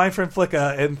title of My Friend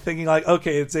Flicka and thinking like,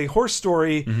 okay, it's a horse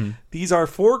story. These are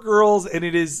 4 girls, and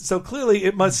it is, so clearly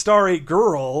it must star a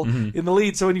girl in the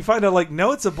lead. So when you find out, like,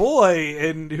 no, it's a boy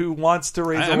and who wants to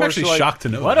raise a horse. I'm actually shocked to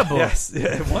know. What a boy. Yes,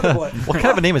 what a boy. What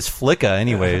kind of a name is Flicka,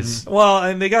 anyways? Well,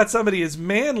 and they got somebody as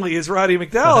manly as Roddy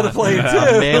McDowell to play it,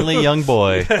 too. Manly young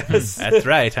boy. Yes. That's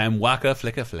right. I'm Waka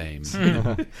Flicka Flame.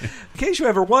 In case you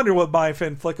ever wonder what My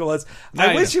Friend Flicka was,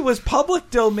 I wish it was public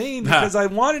domain because I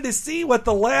wanted to see what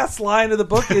the last line of the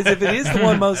book is, if it is the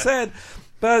one most said.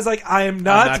 But I was like, I am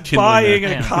not buying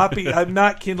a copy. I'm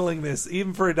not kindling this.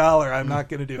 Even for $1, I'm not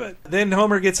going to do it. Then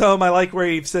Homer gets home. I like where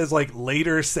he says, like,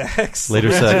 later sex.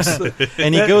 Later sex.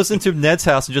 And he goes into Ned's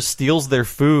house and just steals their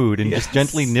food and just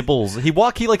gently nibbles. He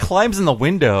like climbs in the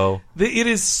window. It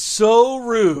is so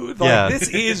rude. Like, this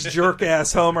is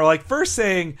jerk-ass Homer. Like, first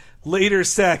saying later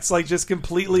sex, like just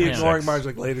completely ignoring Marge,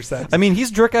 like later sex. I mean,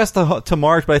 he's jerk-ass to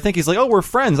Marge, but I think he's like, oh, we're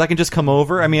friends. I can just come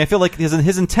over. I mean, I feel like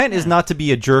his intent is not to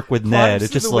be a jerk with Ned.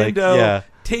 It's just the like, window,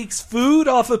 takes food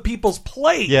off of people's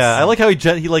plates. Yeah, I like how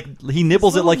he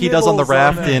nibbles it like he does on the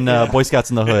raft in Boy Scouts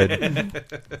in the Hood.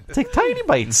 Take tiny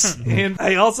bites. And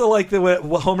I also like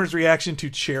Homer's reaction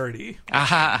to charity.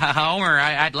 Homer,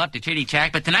 I'd love to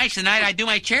chitty-chat, but tonight's the night I do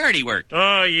my charity work.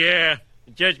 Oh, yeah.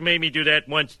 The judge made me do that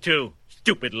once, too.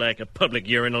 Stupid lack of public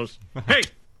urinals. Hey,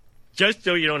 just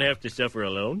so you don't have to suffer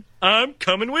alone, I'm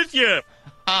coming with you.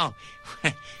 Oh,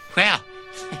 well,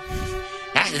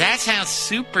 that sounds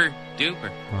super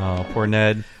duper. Oh, poor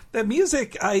Ned. That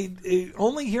music,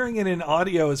 only hearing it in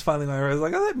audio is finally when I was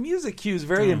like, oh, that music cue is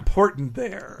very important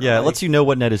there. Yeah, it lets you know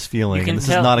what Ned is feeling. This is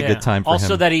not a good time for him.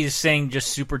 Also that he's saying just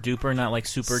super duper, not like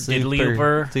super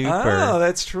diddly-ooper. Oh,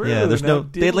 that's true. Yeah, there's no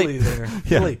diddly there.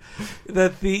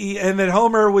 Diddly. And that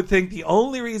Homer would think the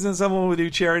only reason someone would do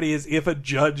charity is if a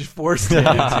judge forced him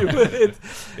to do it.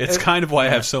 It's kind of why I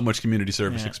have so much community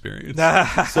service experience.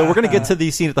 So we're going to get to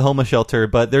the scene at the homeless shelter,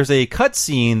 but there's a cut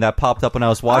scene that popped up when I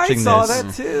was watching this. I saw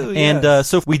that too. And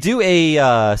so we do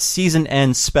a season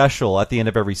end special at the end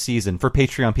of every season for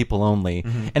Patreon people only.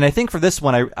 And I think for this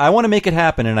one, I want to make it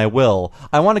happen, and I will.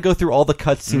 I want to go through all the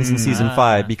cutscenes in season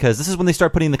 5 because this is when they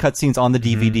start putting the cutscenes on the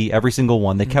DVD, every single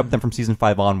one. They kept them from season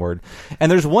 5 onward.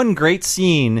 And there's one great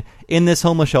scene in this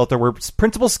homeless shelter where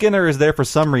Principal Skinner is there for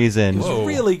some reason. It's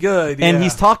really good. Yeah. And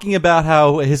he's talking about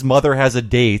how his mother has a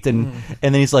date, and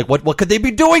then he's like, what could they be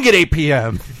doing at 8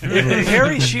 p.m.?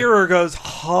 Harry Shearer goes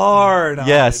hard on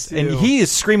Yes, and he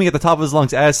is screaming at the top of his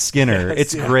lungs as Skinner.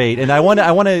 It's great, and I want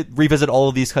to revisit all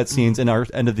of these cutscenes in our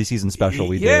end of the season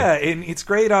special. Yeah, and it's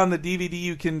great on the DVD.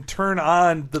 You can turn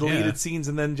on the deleted scenes,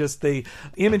 and then just the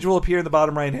image will appear in the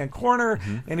bottom right hand corner.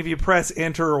 And if you press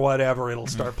enter or whatever, it'll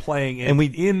start playing. And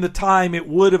in the time it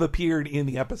would have appeared in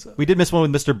the episode. We did miss one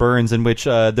with Mr. Burns, in which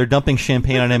they're dumping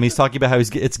champagne on him. He's talking about how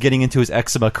it's getting into his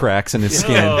eczema cracks in his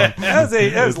skin.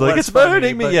 That was like, it's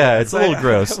burning me. Yeah, it's a little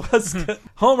gross.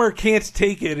 Homer can't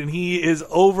take it, and he is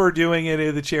overdoing it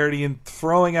at the charity and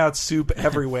throwing out soup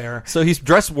everywhere. So he's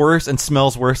dressed worse and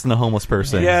smells worse than a homeless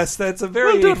person. Yes, that's a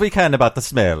very... We'll do what we can about the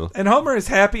smell. And Homer is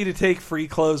happy to take free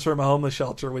clothes from a homeless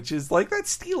shelter, which is like, that's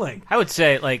stealing. I would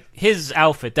say, like, his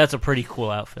outfit, that's a pretty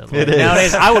cool outfit. It is.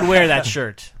 Nowadays, I would wear that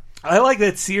shirt. I like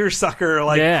that seersucker,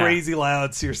 crazy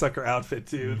loud seersucker outfit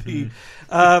too.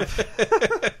 That's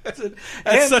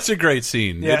such a great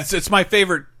scene. Yeah. It's my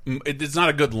favorite it's not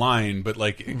a good line, but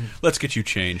like, let's get you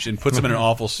changed, and puts him in an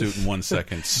awful suit in 1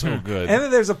 second. So good. And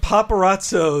then there's a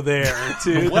paparazzo there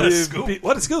too. What a scoop.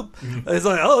 What a scoop. It's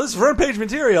like, oh, this is front page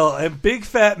material, and big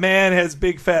fat man has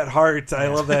big fat heart. I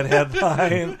love that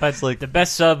headline. That's like the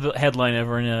best sub headline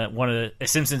ever in one of the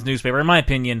Simpsons newspaper, in my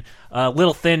opinion.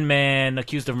 Little thin man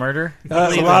accused of murder.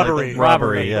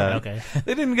 Robbery. Yeah. Okay.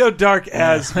 They didn't go dark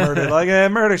as murder. Like,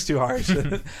 murder's too harsh.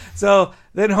 So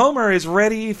then Homer is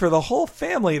ready for the whole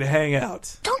family to hang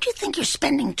out. Don't you think you're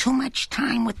spending too much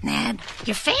time with Ned?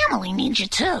 Your family needs you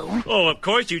too. Oh, of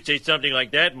course you'd say something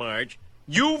like that, Marge.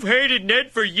 You've hated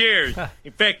Ned for years.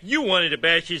 In fact, you wanted to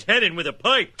bash his head in with a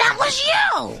pipe. That was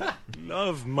you!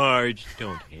 Love, Marge.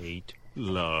 Don't hate.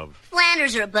 Love.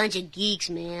 Flanders are a bunch of geeks,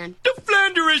 man. The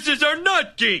Flanderses are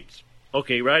not geeks.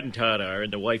 Okay, Rod and Todd are,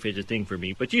 and the wife has a thing for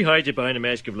me, but she hides it behind a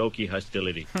mask of low-key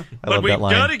hostility. But we've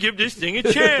got to give this thing a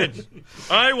chance.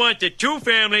 I want the two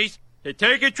families to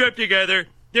take a trip together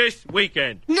this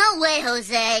weekend. No way,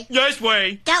 Jose. Yes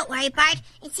way. Don't worry, Bart.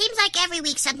 It seems like every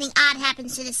week something odd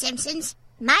happens to The Simpsons.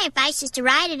 My advice is to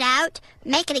ride it out,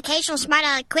 make an occasional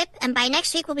smart-aleck quip, and by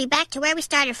next week we'll be back to where we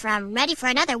started from, ready for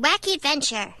another wacky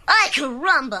adventure. Ay,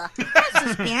 caramba! That's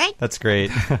the spirit. That's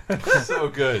great. So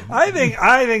good. I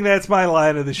think that's my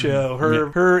line of the show.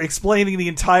 Her explaining the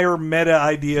entire meta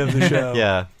idea of the show.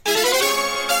 Yeah.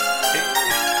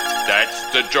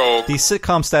 That's the joke. The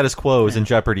sitcom status quo is in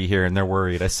jeopardy here, and they're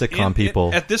worried as sitcom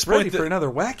people. At this point, ready for another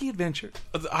wacky adventure.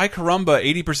 I caramba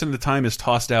 80% of the time is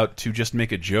tossed out to just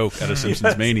make a joke out of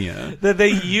Simpsons Mania. That they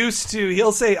used to.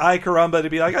 He'll say "I caramba" to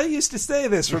be like, I used to say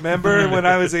this. Remember when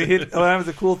I was a hit? When I was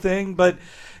a cool thing, but.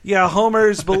 Yeah,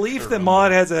 Homer's belief that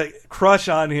Maude has a crush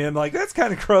on him, like, that's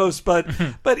kind of gross, but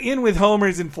in with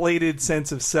Homer's inflated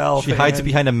sense of self. She hides it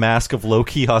behind a mask of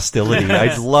low-key hostility.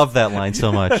 I love that line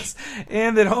so much. Yes.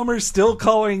 And that Homer's still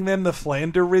calling them the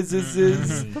Flanderses.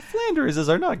 The Flanderses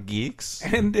are not geeks.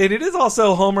 And it is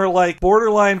also Homer, like,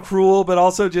 borderline cruel, but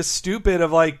also just stupid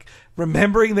of, like,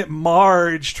 remembering that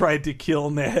Marge tried to kill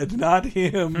Ned, not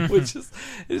him, which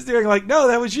is doing like, no,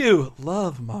 that was you.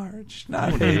 Love Marge,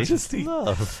 not me. Just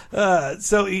love.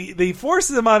 So he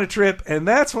forces him on a trip, and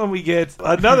that's when we get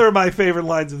another of my favorite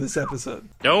lines of this episode.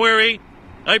 Don't worry,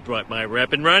 I brought my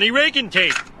Rappin' Ronnie Reagan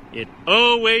tape. It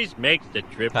always makes the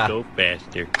trip go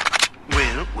faster.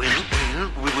 Well.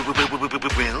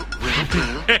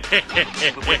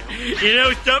 You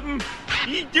know something?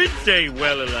 He did say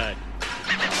well a lot.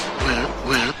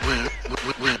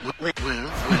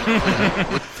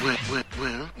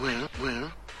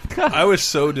 I was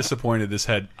so disappointed this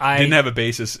didn't have a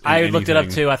basis in I looked it up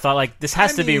anything. too. I thought, like, this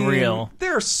has to be real.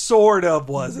 There sort of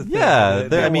was a thing. Yeah,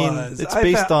 There I mean, was. it's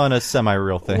based on a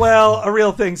semi-real thing. Well, a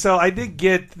real thing. So I did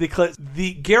get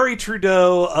the Gary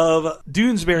Trudeau of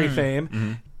Doonesbury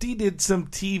fame. He did some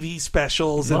TV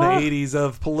specials in the 80s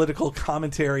of political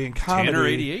commentary and comedy. Tanner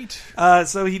 88.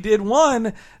 So he did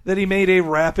one that he made a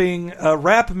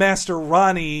Rap Master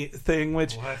Ronnie thing,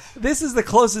 which this is the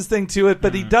closest thing to it,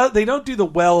 but they don't do the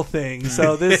well thing.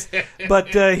 So this, but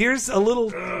here's a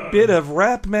little bit of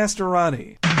Rap Master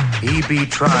Ronnie. He be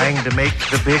trying to make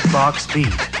the big box beat.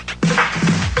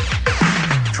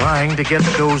 Trying to get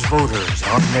those voters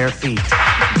on their feet.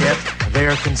 Get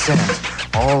their consent.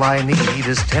 All I need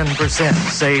is 10%.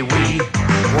 Say we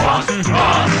want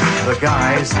the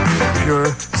guys, pure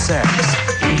sex.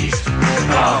 He's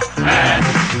the man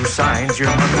who signs your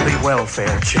monthly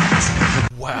welfare checks.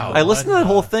 Wow. I listened to that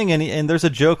whole thing, and there's a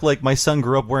joke like, my son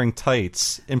grew up wearing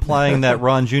tights, implying that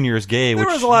Ron Jr. is gay. There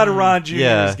was a lot of Ron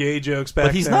Jr.'s gay jokes back then.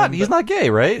 But he's not gay,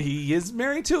 right? He is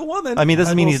married to a woman. I mean, it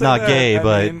doesn't mean he's not gay,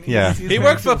 but yeah. He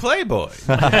worked for Playboy.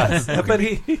 But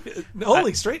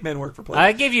only straight men work for Playboy.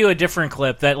 I gave you a different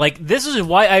clip that, like, this is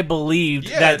why I believed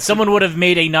that someone would have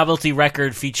made a novelty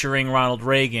record featuring Ronald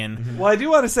Reagan. Well, I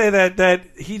do want to say that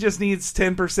he just needs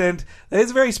 10%. That is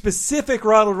a very specific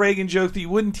Ronald Reagan joke that you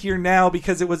wouldn't hear now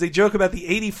because it was a joke about the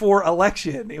 84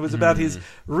 election. It was about his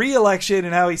re-election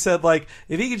and how he said, like,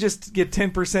 if he could just get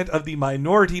 10% of the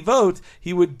minority vote,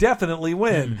 he would definitely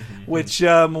win, which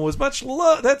was much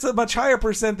low. That's a much higher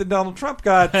percent than Donald Trump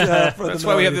got. That's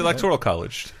why we have the Electoral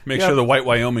College. Make sure the white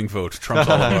Wyoming vote trumps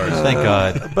all of ours. Thank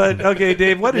God. But, okay,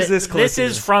 Dave, what is this clip? This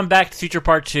is from Back to the Future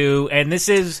Part 2, and this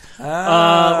is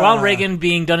Ronald Reagan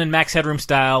being done in Max Headroom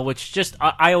style, which just,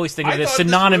 I always think of it as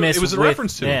synonymous with... It was a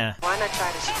reference to it. Yeah. Why not try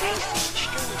to squeeze these students?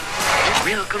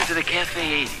 Welcome to the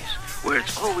Cafe 80s, where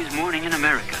it's always morning in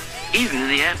America, even in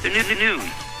the afternoon.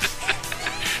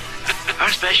 Our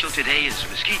special today is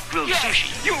mesquite grilled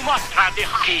sushi. You must have the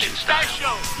hot Cajun style.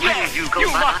 special. Whether you go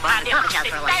you must have the hot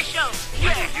special. special.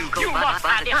 Whether you go You must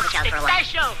have the hot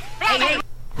special. Hey.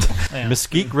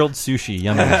 Mesquite grilled sushi.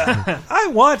 Yummy. I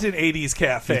want an 80s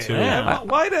cafe. Me too.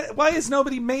 Why has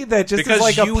nobody made that just because as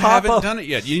like a you pop-up? haven't done it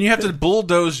yet. You have to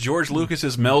bulldoze George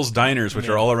Lucas's Mel's Diners, which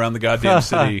are all around the goddamn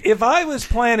city. If I was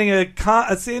planning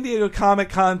a San Diego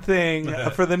Comic-Con thing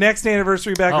for the next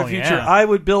anniversary Back to the Future, I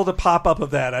would build a pop-up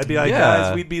of that. I'd be like,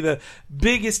 guys, we'd be the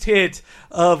biggest hit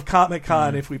of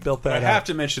Comic-Con if we built that. I have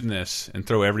to mention this and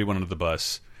throw everyone under the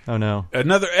bus. Oh, no.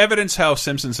 Another evidence how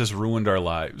Simpsons has ruined our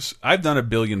lives. I've done a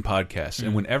billion podcasts,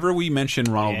 and whenever we mention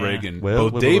Ronald Reagan,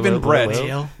 both Dave and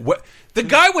Brett... The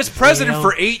guy was president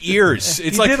for 8 years.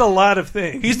 It's he did a lot of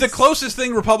things. He's the closest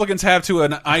thing Republicans have to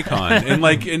an icon,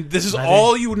 and this is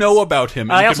all you know about him.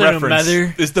 I you also can know reference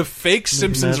Mother. is the fake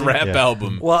Simpsons rap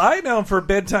album. Well, I know him for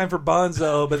Bedtime for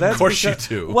Bonzo, but that's of course because,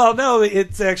 you do. Well, no,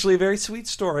 it's actually a very sweet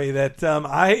story that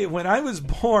when I was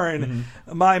born,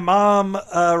 my mom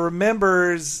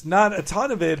remembers not a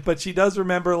ton of it, but she does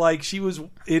remember like she was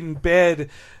in bed.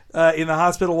 In the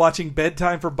hospital watching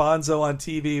Bedtime for Bonzo on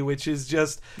TV, which is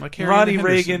just like Ronnie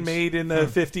Reagan made in the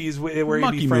 50s where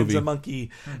he befriends a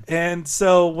monkey. And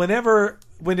so when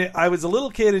I was a little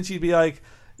kid and she'd be like,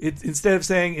 instead of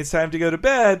saying it's time to go to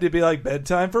bed, it'd be like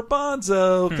Bedtime for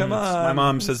Bonzo, come on. My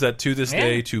mom says that to this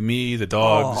day to me, the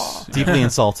dogs. Deeply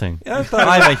insulting. Yeah,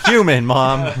 I'm a human,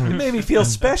 Mom. It made me feel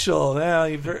special. I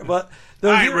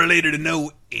ain't related to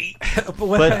no 8.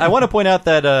 But I want to point out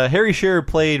that Harry Shearer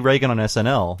played Reagan on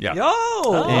SNL. Yeah.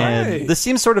 And this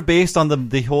seems sort of based on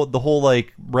the whole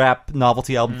like rap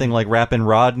novelty album thing, like Rappin'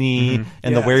 Rodney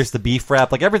and the Where's the Beef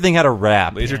rap. Like everything had a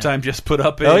rap. Laser Time just put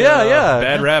up a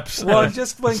bad raps. Well,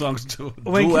 just when songs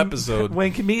dual episode.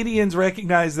 When comedians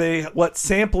recognize what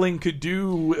sampling could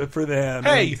do for them.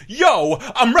 Hey, yo,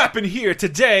 I'm rapping here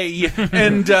today,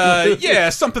 and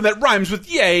something that rhymes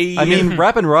with yay. I mean,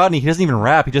 Rappin' Rodney, he doesn't even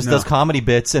rap. He just does comedy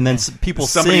bits. And then people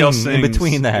Somebody sing else sings. in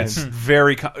between that. It's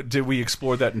very. Did we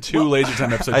explore that in 2 Laser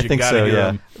Time episodes? I think so.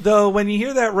 Yeah. Though when you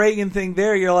hear that Reagan thing,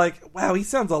 there you're like, wow, he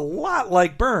sounds a lot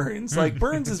like Burns. Like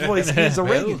Burns' voice is a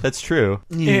Reagan. That's true.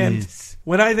 And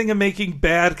when I think of making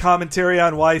bad commentary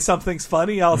on why something's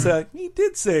funny, I'll say he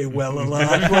did say "well a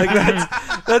lot." Like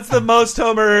that's the most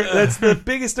Homer. That's the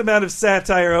biggest amount of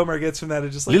satire Homer gets from that.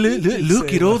 It's just like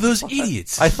look at all those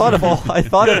idiots. I thought of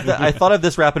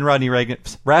this Rappin' Ronnie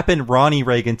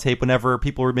Reagan tape whenever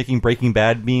people were making Breaking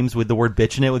Bad memes with the word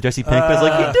 "bitch" in it with Jesse Pinkman. It's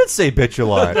like he did say "bitch" a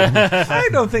lot. I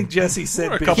don't think Jesse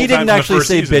said bitch. He didn't actually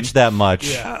say "bitch" that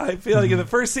much. Yeah, I feel like in the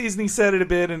first season he said it a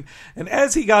bit, and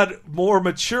as he got more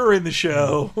mature in the show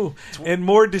and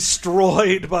more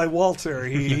destroyed by Walter,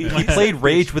 he played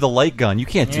Rage with a light gun. You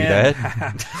can't do that.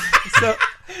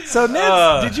 So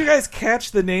Ned, did you guys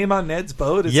catch the name on Ned's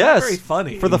boat? It's not very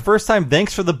funny. For the first time,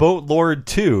 thanks for the boat, Lord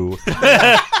 2.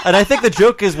 And I think the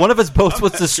joke is one of his boats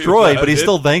was destroyed, but he's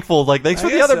still thankful. Like, thanks for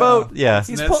the other boat. Yeah. It's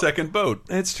Ned's second boat.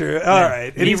 It's true. All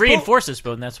right. And he reinforced his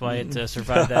boat, and that's why it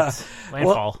survived that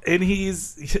landfall. And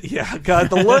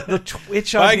the twitch on his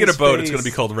face. If I get a boat, it's going to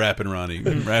be called Rappin' Ronnie.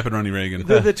 Rappin' Ronnie Reagan.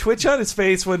 The twitch on his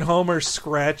face when Homer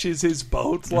scratches his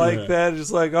boat like that,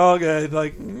 just like, oh, God,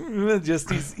 like,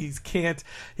 just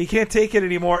he can't take it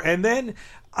anymore. And then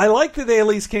I like that they at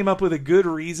least came up with a good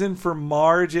reason for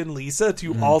Marge and Lisa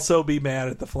to also be mad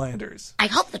at the Flanders. I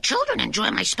hope the children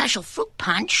enjoy my special fruit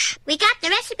punch. We got the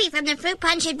recipe from the Fruit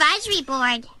Punch Advisory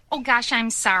Board. Oh, gosh, I'm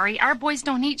sorry. Our boys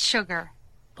don't eat sugar.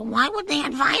 But why would the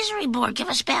advisory board give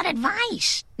us bad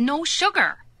advice? No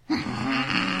sugar. Thank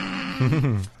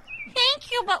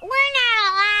you, but we're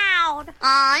not allowed.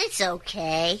 Aw, it's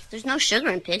okay. There's no sugar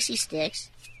in Pixie Sticks.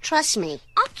 Trust me.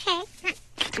 Okay.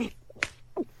 Don't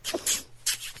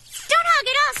hug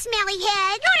it all, smelly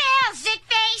head. Go to hell, sick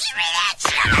face. Give me that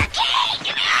sugar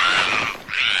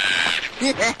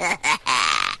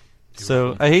cake.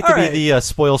 So I hate to be the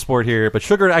spoil sport here, but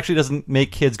sugar actually doesn't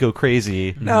make kids go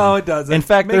crazy. No, it doesn't. In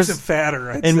fact, it makes them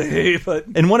fatter, I'd say. But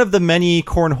in one of the many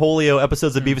Cornholio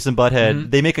episodes of Beavis and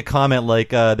Butthead, they make a comment like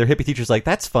their hippie teacher's like,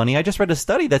 "That's funny. I just read a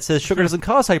study that says sugar doesn't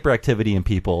cause hyperactivity in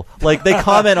people." Like they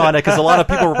comment on it because a lot of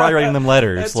people were probably writing them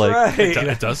letters. That's like, right.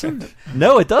 It doesn't.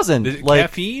 No, it doesn't. Like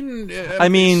caffeine. I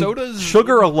mean, sodas?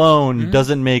 sugar alone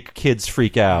doesn't make kids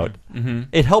freak out.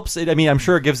 It helps. I mean, I'm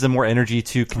sure it gives them more energy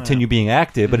to continue being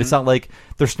active, but it's not like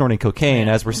they're snorting cocaine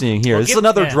as we're seeing here. This is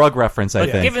another drug reference, I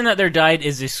think. Given that their diet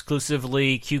is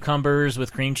exclusively cucumbers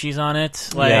with cream cheese on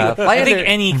it, I think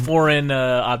any foreign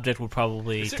object would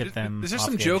probably tip them. Is there off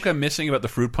some the joke I'm missing about the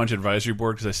Fruit Punch Advisory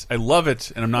Board? Because I love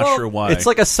it, and I'm not sure why. It's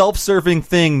like a self-serving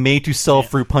thing made to sell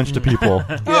fruit punch to people.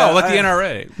 Like the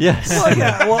NRA. Yes.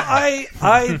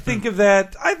 I think of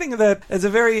that. I think of that as a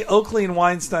very Oakley and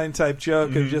Weinstein type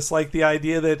joke of just like like the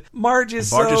idea that Marge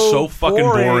is Marge is so fucking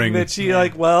boring that she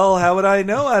well, how would I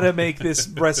know how to make this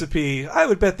recipe? I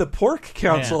would bet the Pork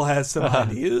Council has some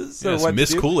ideas. Yes,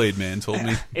 Miss Kool-Aid Man told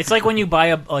me. It's like when you buy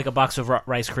a box of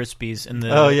Rice Krispies and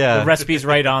the recipe's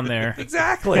right on there.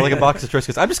 Exactly. Or like a box of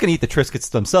Triscuits. I'm just going to eat the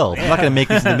Triscuits themselves. I'm not going to make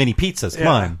these into mini pizzas. Come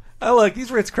on. Oh, look, these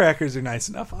Ritz crackers are nice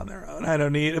enough on their own. I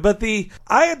don't need it. But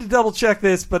I had to double check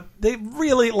this, but they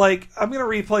really I'm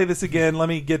going to replay this again. Let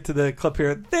me get to the clip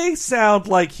here. They sound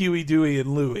like Huey, Dewey,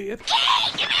 and Louie.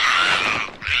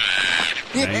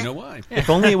 Now you know why. If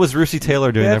only it was Russi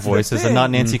Taylor doing their voices and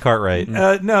not Nancy Cartwright.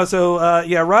 No, so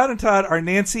Rod and Todd are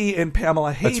Nancy and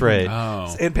Pamela Hayden. That's right.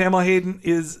 Oh. And Pamela Hayden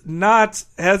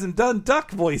hasn't done Duck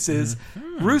voices.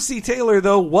 Russi Taylor,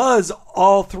 though, was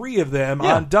all three of them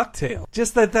on DuckTales.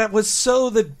 Just that was so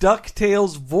the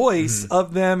DuckTales voice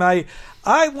of them.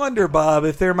 I wonder, Bob,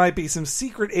 if there might be some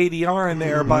secret ADR in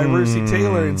there by Russi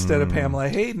Taylor instead of Pamela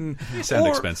Hayden. They sound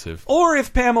expensive. Or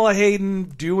if Pamela Hayden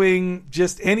doing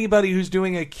just anybody who's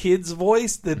doing a kid's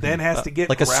voice that then has to get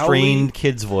like a growly. Strained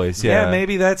kid's voice. Yeah,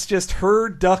 maybe that's just her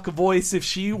duck voice if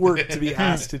she were to be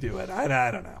asked to do it. I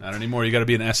don't know. Not anymore. You got to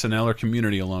be an SNL or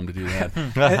Community alum to do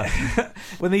that.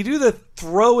 When they do the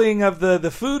throwing of the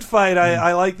food fight,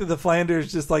 I like that the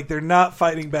Flanders just they're not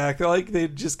fighting back. They're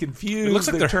just confused. It looks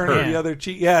like they're turning hurt. the other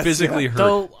cheek. Yes, physically hurt.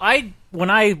 Though when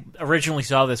I originally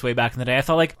saw this way back in the day, I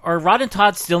thought are Rod and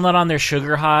Todd still not on their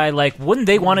sugar high? Wouldn't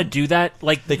they want to do that?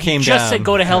 They came just down. said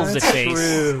go to hell's That's face.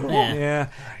 True. Yeah.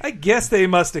 I guess they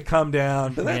must have come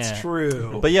down, but that's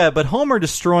true. But Homer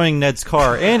destroying Ned's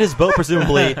car and his boat,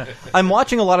 presumably. I'm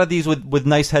watching a lot of these with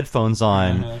nice headphones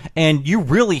on, and you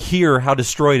really hear how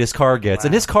destroyed his car gets,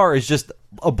 and his car is just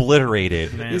obliterated.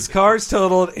 His car's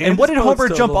totaled, and what did Homer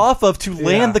jump off of to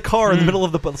land the car in the middle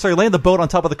of the land the boat on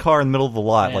top of the car in the middle of the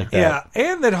lot like that? Yeah,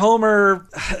 and that Homer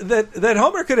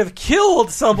could have killed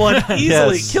someone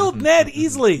easily, killed Ned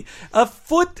easily. A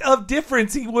foot of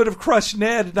difference, he would have crushed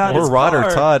Ned, not his Rod car.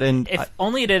 or Todd. And if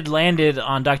only it had landed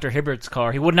on Dr. Hibbert's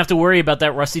car, he wouldn't have to worry about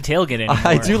that rusty tailgate anymore.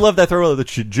 I do love that throw of the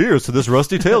cheers to this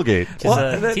rusty tailgate. Which is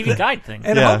a TV guide thing.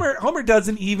 And Homer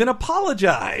doesn't even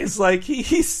apologize.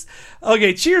 He's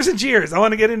okay. Cheers and cheers. I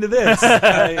want to get into this.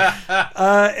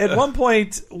 At one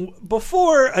point,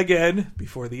 before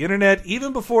the internet,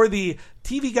 even before the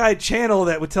TV Guide channel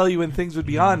that would tell you when things would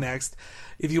be on next.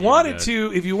 If you wanted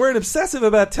to, if you weren't obsessive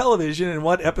about television and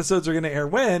what episodes are going to air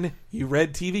when, you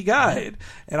read TV Guide.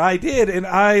 And I did, and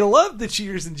I loved the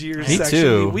Cheers and Jeers section.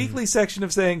 Too. The weekly section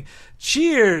of saying,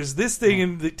 cheers, this thing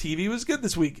in the TV was good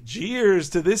this week.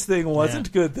 Cheers to this thing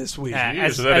wasn't good this week.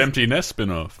 Cheers to that Empty Nest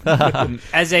spinoff.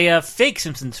 As a fake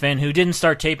Simpsons fan who didn't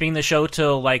start taping the show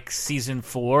till season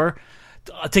 4,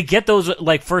 to get those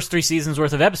first 3 seasons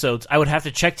worth of episodes, I would have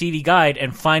to check TV Guide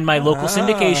and find my local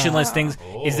syndication listings.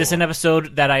 Is this an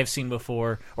episode that I've seen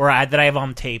before or that I have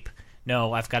on tape?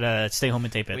 No, I've got to stay home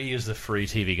and tape it. We use the free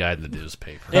TV Guide in the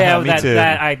newspaper. Yeah, Me too.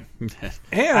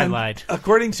 I lied.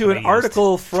 According to an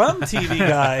article from TV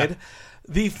Guide,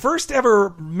 the first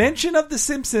ever mention of The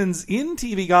Simpsons in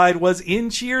TV Guide was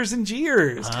in Cheers and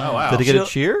Jeers. Oh, wow. Did it get a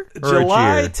cheer?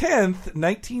 July 10th,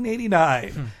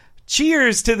 1989.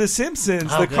 Cheers to The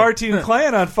Simpsons, the cartoon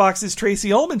clan on Fox's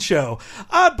Tracy Ullman show.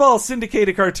 Oddball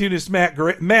syndicated cartoonist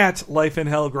Matt Life in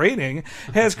Hell Groening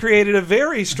has created a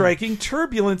very striking,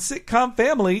 turbulent sitcom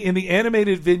family in the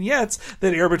animated vignettes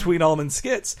that air between Ullman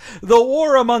skits. The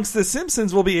war amongst the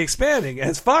Simpsons will be expanding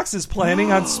as Fox is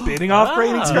planning on spinning off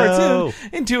Groening's cartoon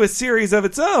into a series of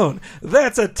its own.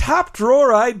 That's a top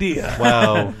drawer idea.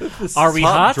 Wow. Are we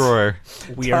top hot? Drawer.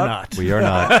 We are not. We are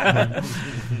not.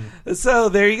 So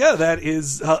there you go. That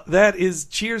is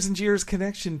Cheers and Jeers'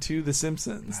 connection to The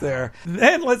Simpsons. There.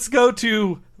 Then let's go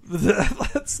to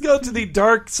the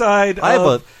dark side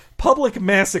of public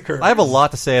massacre. I have a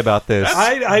lot to say about this.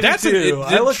 I do too. It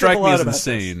did strike me as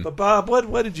insane. But Bob,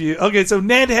 what did you? Okay, so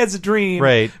Ned has a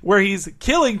dream where he's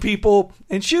killing people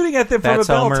and shooting at them from a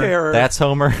bell terror. That's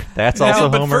Homer. That's also Homer.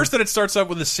 But Homer. first, that it starts off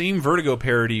with the same Vertigo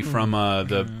parody from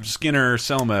the Skinner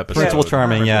Selma episode. Principal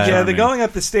Charming, Yeah, the going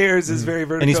up the stairs is very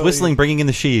Vertigo. And he's whistling "Bringing in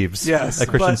the Sheaves." Yes, a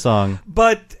Christian song.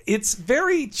 But it's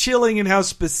very chilling in how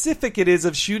specific it is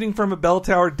of shooting from a bell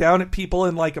tower down at people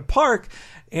in a park.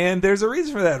 And there's a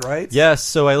reason for that, right? Yes,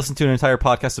 so I listened to an entire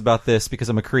podcast about this because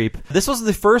I'm a creep. This was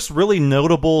the first really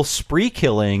notable spree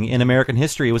killing in American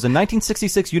history. It was a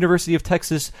 1966 University of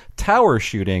Texas tower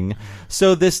shooting.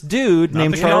 So this dude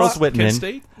named Charles Whitman... Kent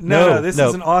State? No, this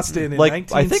is in Austin in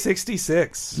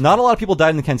 1966. Not a lot of people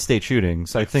died in the Kent State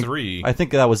shootings. I think 3. I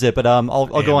think that was it, but I'll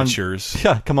go on.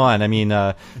 Yeah, come on. I mean,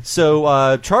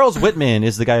 so Charles Whitman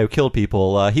is the guy who killed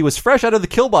people. He was fresh out of the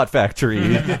Killbot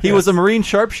factory. He was a Marine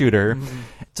sharpshooter.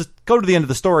 to go to the end of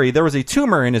the story, there was a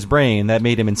tumor in his brain that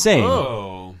made him insane.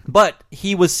 Oh. But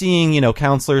he was seeing,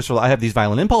 counselors for, I have these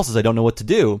violent impulses, I don't know what to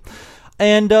do.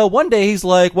 And one day he's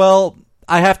like, well,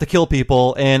 I have to kill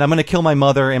people, and I'm going to kill my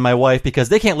mother and my wife because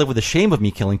they can't live with the shame of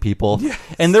me killing people. Yes.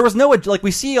 And there was no,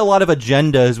 we see a lot of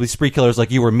agendas with spree killers,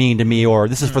 like, you were mean to me, or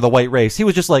this is for the white race. He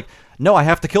was just like, no, I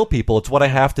have to kill people. It's what I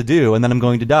have to do, and then I'm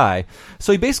going to die.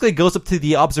 So he basically goes up to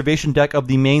the observation deck of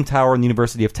the main tower in the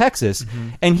University of Texas,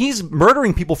 and he's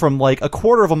murdering people from, like, a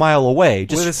quarter of a mile away.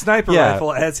 With a sniper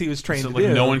rifle, as he was trained to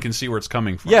do. No one can see where it's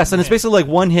coming from. Yes, and it's basically like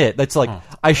one hit. That's like,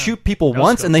 I shoot people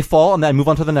once, and they fall, and then I move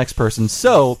on to the next person.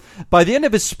 So, by the end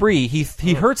of his spree,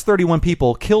 he hurts 31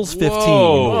 people, kills 15.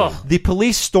 Whoa. The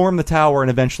police storm the tower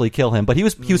and eventually kill him. But he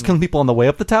was killing people on the way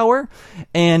up the tower,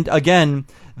 and again,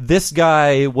 this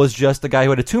guy was just a guy who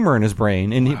had a tumor in his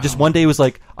brain, and he just one day was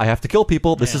like, I have to kill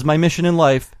people. This is my mission in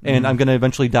life, and I'm going to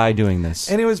eventually die doing this.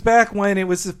 And it was back when it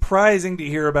was surprising to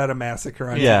hear about a massacre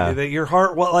on TV, that your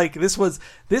heart, this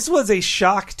was a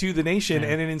shock to the nation,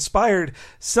 and it inspired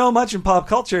so much in pop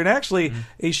culture. And actually,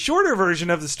 a shorter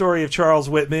version of the story of Charles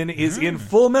Whitman is in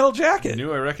Full Metal Jacket. I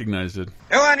knew I recognized it.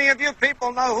 Do any of you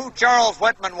people know who Charles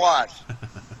Whitman was?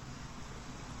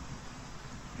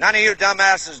 None of you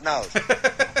dumbasses knows.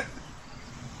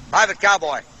 Private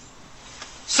Cowboy.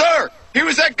 Sir, he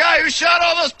was that guy who shot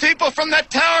all those people from that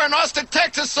tower in Austin,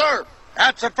 Texas, sir.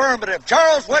 That's affirmative.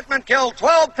 Charles Whitman killed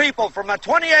 12 people from a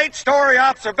 28-story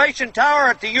observation tower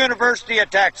at the University of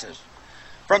Texas,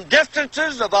 from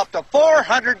distances of up to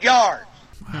 400 yards.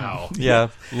 Wow. Yeah.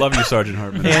 Love you, Sergeant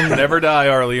Hartman. And never die,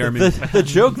 Arlie Army. The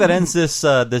joke that ends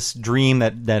this dream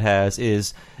that Ned has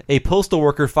is a postal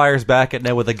worker fires back at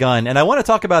Ned with a gun. And I want to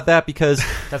talk about that because...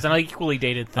 That's an equally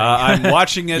dated thing. I'm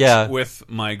watching it with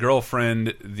my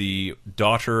girlfriend, the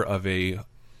daughter of a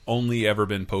only ever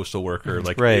been postal worker,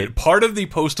 like part of the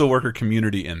postal worker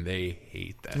community, and they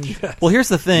hate that shit. Well, here's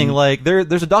the thing: like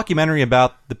there's a documentary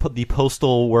about the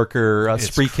postal worker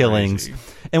spree killings,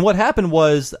 and what happened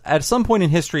was at some point in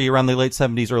history, around the late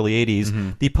 70s, early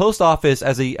 80s, the post office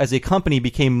as a company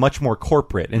became much more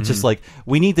corporate. And it's just like,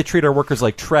 we need to treat our workers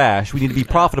like trash. We need to be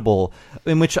profitable.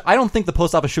 In which I don't think the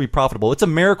post office should be profitable. It's a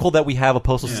miracle that we have a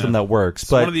postal system that works.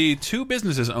 It's but one of the two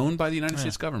businesses owned by the United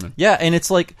States government. Yeah, and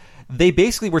it's like, they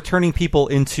basically were turning people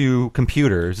into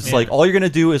computers. It's like, all you're going to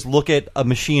do is look at a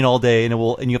machine all day, and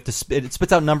you have to it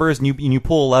spits out numbers, and you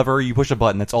pull a lever, you push a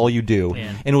button. That's all you do.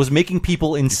 Yeah. And it was making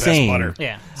people insane.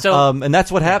 Yeah. So, and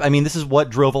that's what happened. I mean, this is what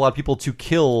drove a lot of people to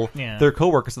kill their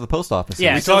coworkers at the post office.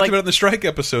 Yeah, we talked about in the strike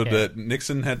episode that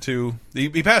Nixon had to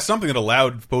he passed something that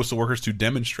allowed postal workers to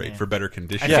demonstrate for better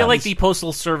conditions. I feel like the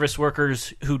postal service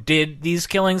workers who did these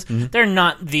killings, they're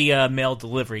not the mail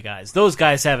delivery guys. Those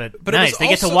guys have it nice. They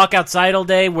get to walk outside all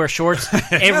day, wear shorts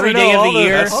every day of the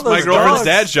year. That's my girlfriend's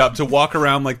dad's job, to walk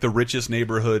around like the richest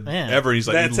neighborhood ever. He's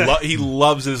like, he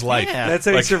loves his life. Yeah. That's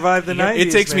how he survived the 90s.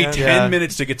 It takes me 10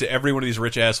 minutes to get to every one of these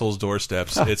rich assholes'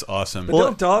 doorsteps. It's awesome. But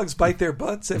don't dogs bite their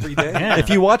butts every day? If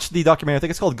you watch the documentary, I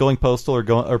think it's called Going Postal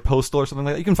or Postal or something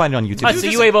like that. You can find it on YouTube. It's a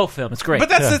UABO film. It's great. But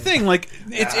that's the thing. Like,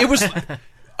 it was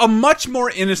a much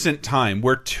more innocent time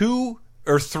where 2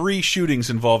 or 3 shootings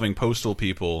involving postal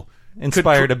people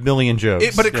inspired a million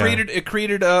jokes. But it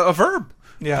created a verb.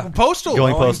 Yeah, postal.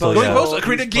 Going postal. Going postal. It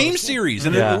created a game series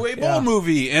and a UABO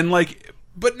movie, and like.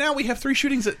 But now we have 3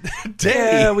 shootings a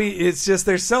day. Yeah, it's just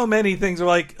there's so many things. We're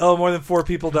like, more than 4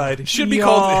 people died. Should be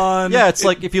called. Yeah, it's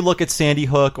like if you look at Sandy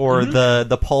Hook or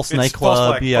the Pulse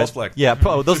nightclub. False flag. Yeah,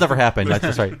 those never happened.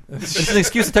 That's right. It's an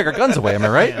excuse to take our guns away. Am I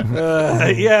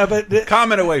right? But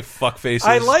comment away, fuckfaces.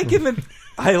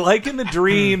 I like in the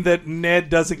dream that Ned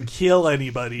doesn't kill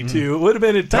anybody, too. It would have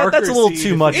been a darker That's a little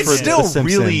too much it's for still The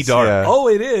Simpsons. Really dark. Yeah. Oh,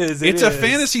 it is. It's a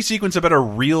fantasy sequence about a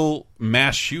real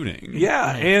mass shooting.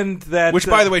 Yeah, and that... Which,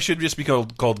 by the way, should just be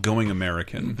called Going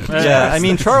American. Yeah, I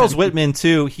mean, Charles Whitman,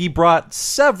 too, he brought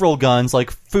several guns,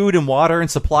 like food and water and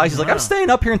supplies. He's like, I'm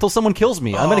staying up here until someone kills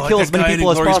me. I'm going to kill as many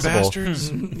people as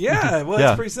possible. Yeah, well,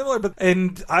 it's pretty similar.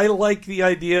 And I like the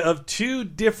idea of two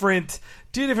different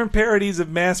parodies of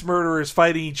mass murderers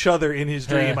fighting each other in his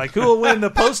dream. Like, who will win,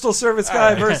 the postal service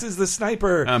guy versus the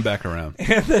sniper? I'm back around.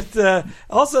 And that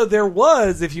also there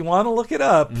was, if you want to look it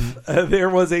up, there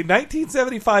was a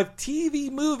 1975 TV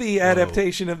movie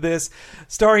adaptation of this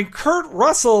starring Kurt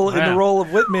Russell in the role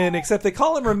of Whitman, except they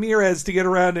call him Ramirez to get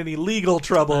around any legal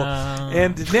trouble.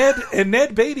 And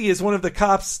Ned Beatty is one of the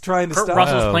cops trying to stop him. Kurt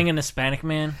Russell's playing an Hispanic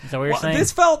man? Is that what you're saying?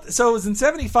 It was in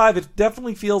 75. It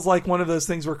definitely feels like one of those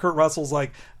things where Kurt Russell's like,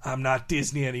 like, I'm not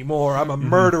Disney anymore. I'm a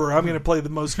murderer. I'm going to play the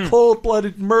most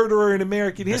cold-blooded murderer in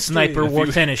American history. Sniper wore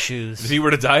tennis shoes. If he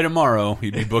were to die tomorrow,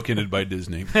 he'd be bookended by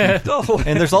Disney. And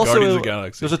there's also Guardians of the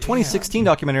Galaxy. there's a 2016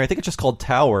 documentary. I think it's just called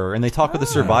Tower, and they talk with the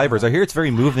survivors. I hear it's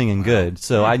very moving and good,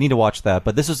 so I need to watch that.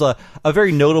 But this is a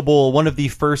very notable, one of the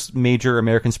first major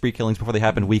American spree killings before they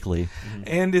happened weekly.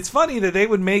 And it's funny that they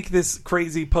would make this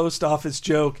crazy post office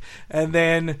joke, and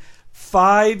then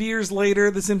 5 years later,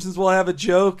 The Simpsons will have a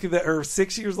joke, or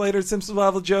 6 years later, The Simpsons will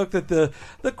have a joke that the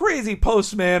crazy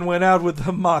postman went out with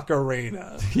the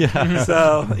Macarena. Yeah.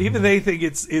 So even they think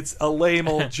it's a lame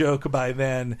old joke by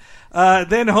then.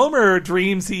 Then Homer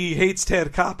dreams he hates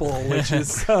Ted Koppel, which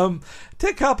is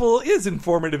Ted Koppel is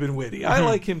informative and witty. I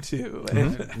like him too.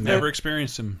 And Never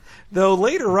experienced him. Though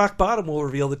later Rock Bottom will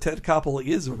reveal that Ted Koppel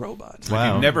is a robot. Wow.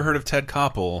 If you've never heard of Ted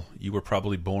Koppel, you were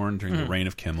probably born during the reign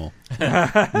of Kimmel.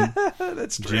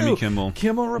 That's true. Jimmy Kimmel.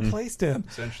 Kimmel replaced him.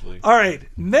 Essentially. All right.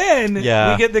 Then we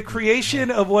get the creation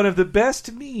of one of the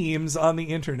best memes on the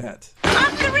internet.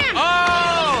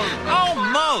 Oh,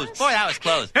 almost. Boy, that was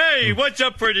close. Hey, what's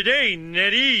up for today,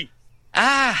 Nettie?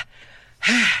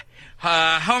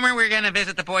 Homer, we're going to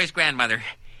visit the boy's grandmother.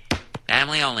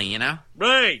 Family only, you know?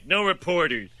 Right, no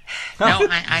reporters. No,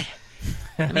 I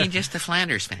mean just the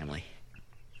Flanders family.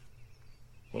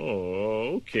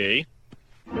 Oh, okay.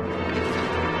 Oh,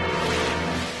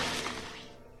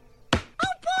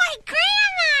 boy,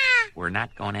 Grandma! We're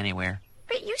not going anywhere.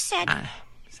 But you said...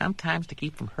 Sometimes to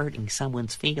keep from hurting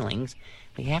someone's feelings,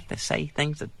 we have to say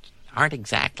things that aren't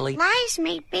exactly... Lies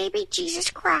made baby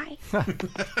Jesus cry.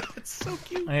 It's so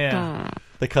cute. Yeah.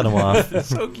 They cut him off. It's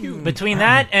so cute. Between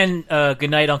that and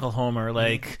Goodnight Uncle Homer,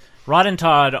 like, Rod and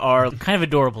Todd are kind of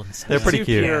adorable in this. They're pretty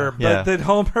cute. But then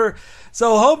Homer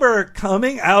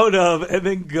coming out of and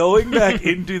then going back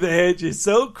into the hedge is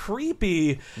so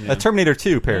creepy. A Terminator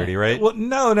 2 parody, right? Well,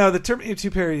 no, the Terminator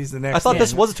 2 parody is the next. I thought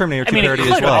this was a Terminator 2 parody as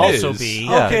well. It could also be.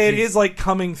 Okay, it is like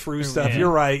coming through stuff.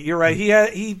 You're right. He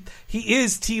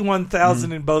is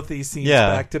T-1000 in both these scenes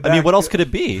back to back. I mean, what else could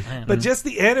it be? But just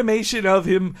the animation of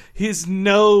him, his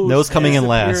nose coming in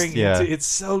last. It's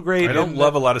so great. I don't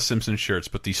love a lot of Simpsons shirts,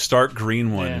 but the stark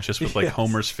green one, just with like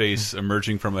Homer's face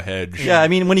emerging from a hedge. Yeah, I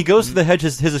mean, when he goes to the hedge,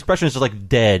 his expression is just like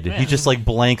dead. He's just like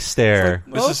blank stare.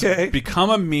 This has become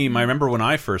a meme. I remember when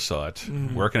I first saw it,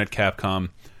 working at Capcom,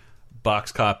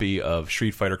 box copy of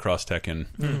Street Fighter Cross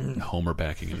Tekken, Homer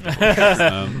backing into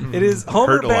it is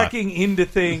Homer backing into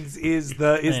things is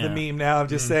the meme now of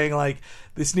just saying like,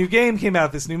 this new game came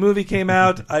out, this new movie came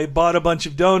out, I bought a bunch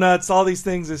of donuts, all these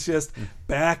things. It's just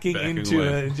backing into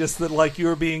it, and just that like you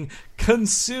were being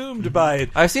consumed by it.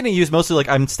 I've seen it used mostly like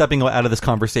I'm stepping out of this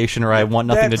conversation, or I want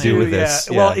nothing to do with this.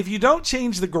 Yeah. Well, if you don't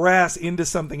change the grass into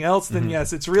something else, then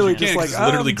yes, it's really just like it's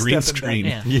literally green screen.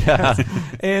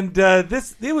 And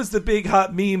it was the big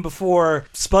hot meme before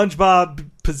SpongeBob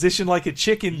positioned like a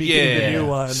chicken became the new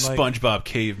one. SpongeBob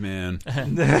Caveman.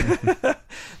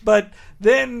 But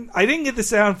then I didn't get the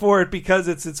sound for it because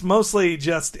it's mostly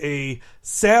just an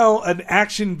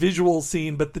action visual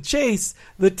scene. But the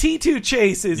T2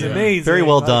 chase is amazing. Very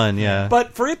well done, yeah.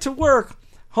 But for it to work,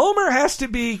 Homer has to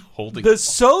be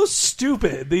so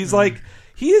stupid. He's like,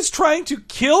 he is trying to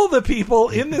kill the people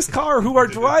in this car who are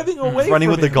driving away running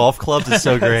from with him. the golf clubs is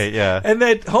so great, yeah. And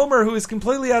that Homer, who is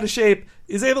completely out of shape,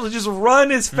 is able to just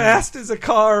run as fast as a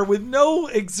car with no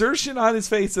exertion on his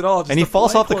face at all. And he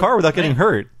falls off the car without getting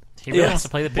hurt. He really wants to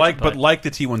play the pitch but like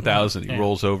the T-1000, he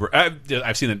rolls over.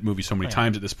 I've seen that movie so many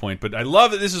times at this point, but I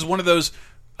love that this is one of those.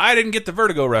 I didn't get the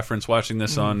Vertigo reference watching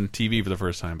this on TV for the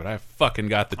first time, but I fucking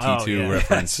got the T2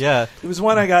 reference. Yeah. It was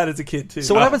one I got as a kid, too.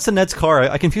 So what happens to Ned's car?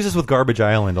 I confuse this with Garbage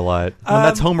Island a lot. When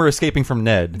that's Homer escaping from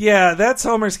Ned. Yeah, that's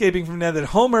Homer escaping from Ned. That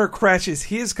Homer crashes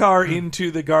his car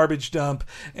into the garbage dump,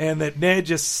 and that Ned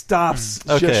just stops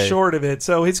just short of it.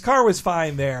 So his car was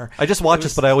fine there. I just watch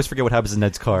this, but I always forget what happens to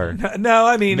Ned's car. No,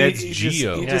 I mean, Ned's he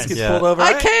Geo. just gets pulled over.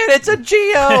 I can't, it's a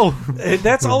Geo!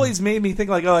 That's always made me think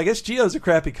like, I guess Geos are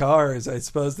crappy cars, I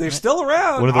suppose. They're still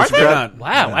around. One of those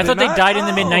Wow, I thought they died in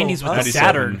the mid-90s with the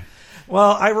Saturn.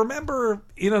 Well, I remember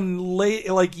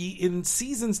in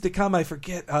seasons to come, I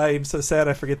forget. I'm so sad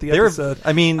I forget the episode.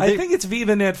 I think it's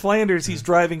Viva Ned Flanders. He's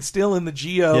driving still in the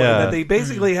Geo, and that they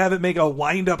basically have it make a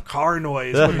wind-up car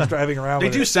noise when he's driving around. They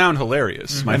do sound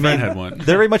hilarious. My friend had one.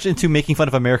 They're very much into making fun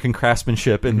of American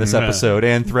craftsmanship in this episode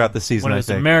and throughout the season. One of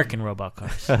those American robot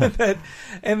cars. But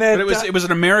it was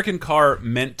an American car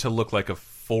meant to look like a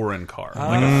foreign car,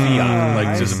 like a Fiat, like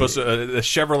as opposed to a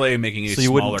Chevrolet making a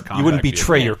smaller compact. You wouldn't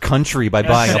betray vehicle. your country by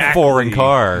buying a foreign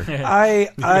car.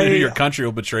 Your country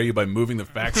will betray you by moving the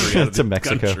factory out of to the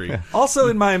Mexico. country. Also,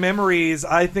 in my memories,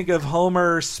 I think of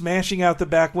Homer smashing out the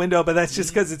back window, but that's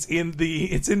just because it's in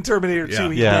Terminator 2.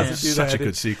 He doesn't do that. Such a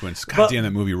good sequence. God damn,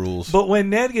 that movie rules. But when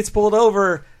Ned gets pulled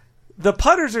over, the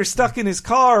putters are stuck in his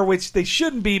car, which they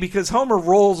shouldn't be because Homer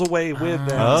rolls away with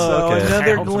them.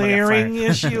 Another glaring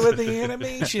issue with the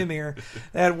animation here.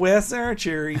 That Wes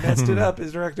Archer, he messed it up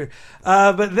as director.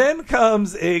 But then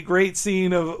comes a great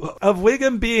scene of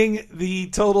Wiggum being the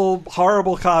total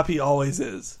horrible cop he always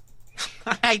is.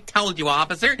 I told you,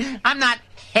 officer, I'm not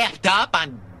heffed up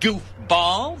on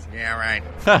goofballs. Yeah, right.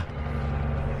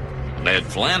 Ned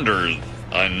Flanders,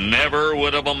 I never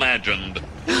would have imagined.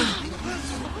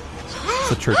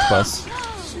 It's a church bus.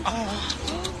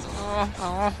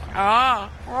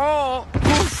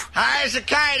 High as a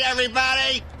kite,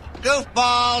 everybody.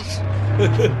 Goofballs.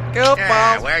 Goofballs.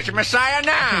 Yeah, where's your Messiah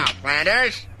now,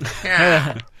 Flanders?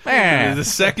 Yeah. The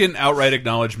second outright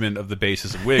acknowledgement of the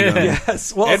basis of Wiggum.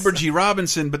 Yes, well, Edward G.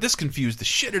 Robinson, but this confused the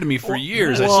shit out of me for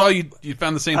years. I saw you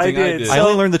found the same thing I did. I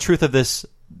only learned the truth of this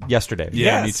yesterday.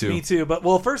 Yeah, yes, me too. But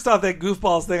first off, that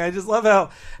goofballs thing, I just love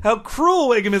how cruel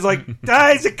Wiggum is. Like,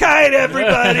 dies a kite,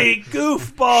 everybody,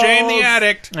 goofballs. Shame the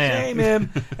addict. Shame him.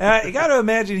 You got to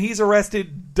imagine he's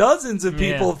arrested dozens of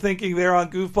people thinking they're on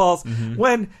goofballs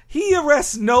when he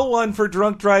arrests no one for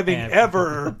drunk driving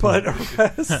ever, but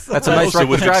arrests. That's a nice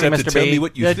reckless driving, Mr. Tell B. me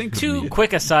what you think. Two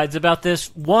quick asides about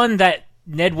this. One, that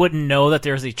Ned wouldn't know that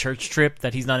there's a church trip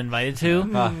that he's not invited to.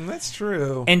 That's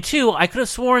true. And two, I could have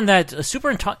sworn that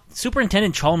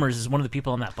Superintendent Chalmers is one of the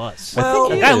people on that bus. Well,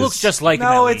 that guy looks just like him.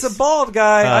 No, it's a bald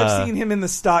guy. I've seen him in the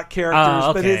stock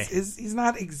characters, but okay. he's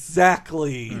not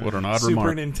exactly what an odd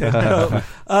Superintendent.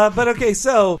 But okay,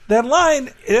 so that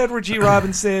line, Edward G.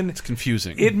 Robinson, it's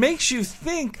confusing. It makes you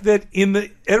think that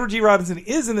Edward G. Robinson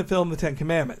is in the film The Ten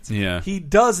Commandments. Yeah. He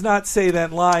does not say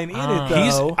that line in it,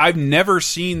 though. I've never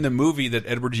seen the movie that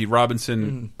Edward G.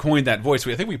 Robinson coined that voice.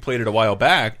 I think we played it a while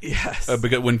back. Yes.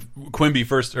 Because when Quimby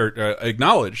first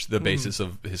acknowledged the basis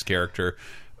of his character.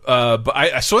 But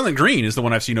Soylent Green is the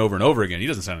one I've seen over and over again. He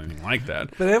doesn't sound anything like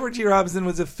that. But Edward G. Robinson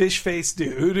was a fish-faced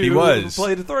dude who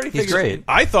played authority figures. He's great.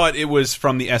 I thought it was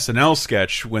from the SNL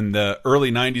sketch when the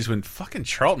early 90s when fucking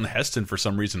Charlton Heston for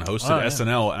some reason hosted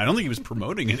SNL. I don't think he was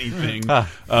promoting anything.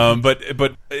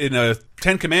 But in a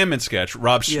Ten Commandments sketch,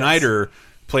 Rob Schneider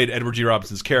played Edward G.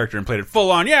 Robinson's character and played it full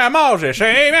on. Yeah, Moses.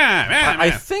 Amen.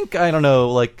 I think, I don't know,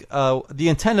 like the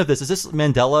intent of this is this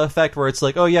Mandela effect where it's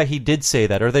like, oh yeah, he did say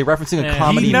that. Are they referencing a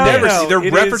comedy bit? They're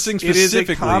referencing specifically. It is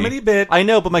a comedy bit. I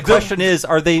know, but my question is,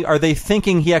 are they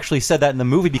thinking he actually said that in the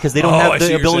movie because they don't have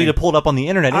the ability to pull it up on the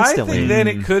internet instantly? I think then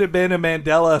it could have been a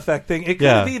Mandela effect thing. It could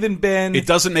have even been. It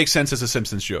doesn't make sense as a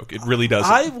Simpsons joke. It really doesn't.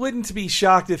 I wouldn't be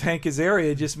shocked if Hank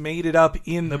Azaria just made it up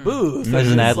in the booth. As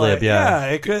an ad lib,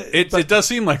 it could. It does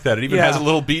seem like that. It even has a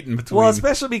little beat in between. Well,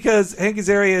 especially because Hank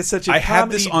Azaria is such a comedy I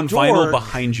have this on vinyl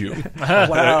behind you.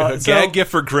 Wow. A gag gift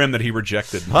for Grimm that he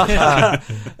rejected. One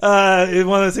of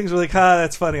those things where like,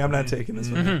 that's funny. I'm not taking this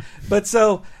one. But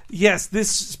so, yes,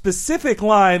 this specific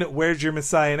line, "Where's your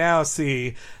Messiah now?"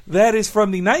 See, that is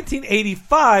from the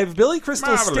 1985 Billy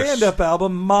Crystal stand-up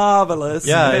album, Marvelous.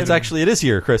 Yeah, it is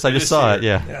here, Chris. I just saw it.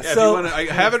 Yeah. So I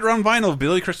have it on vinyl,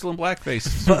 Billy Crystal in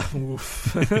blackface.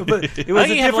 But it was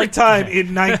a different time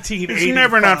in 1985. It's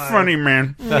never not funny,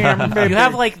 man. You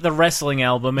have like the wrestling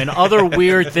album and other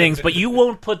weird things, but you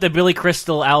won't put the Billy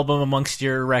Crystal album amongst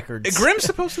your records. Grimm's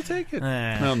supposed to take it.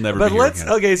 I'll never. But be here again.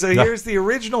 Okay, so here's the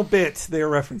original bit they're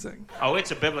referencing. Oh,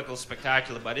 it's a biblical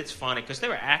spectacular, but it's funny because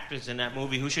there were actors in that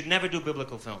movie who should never do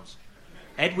biblical films.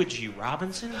 Edward G.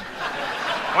 Robinson?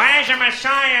 Where's your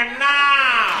Messiah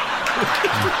now?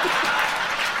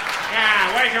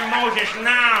 Yeah, where's your Moses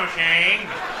now, Shane?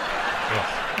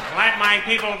 Let my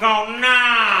people go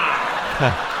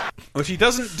now. Which he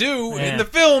doesn't do in the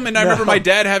film, and I remember my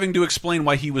dad having to explain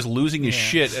why he was losing his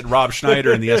shit at Rob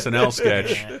Schneider in the SNL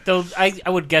sketch. Though I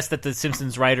would guess that the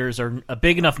Simpsons writers are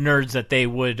big enough nerds that they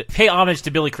would pay homage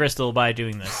to Billy Crystal by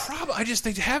doing this.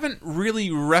 They haven't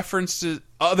really referenced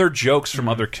other jokes from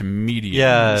other comedians.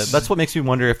 Yeah, that's what makes me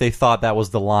wonder if they thought that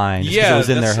was the line. It was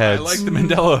in their heads. I like the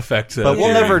Mandela effect. But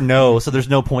we'll never know, so there's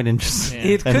no point in just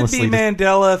It could be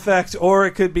Mandela effect, or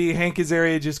it could be Hank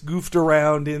Azaria just goofed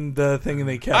around in the thing and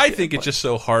they kept I think it's just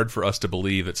so hard for us to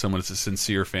believe that someone is a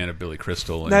sincere fan of Billy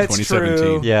Crystal in That's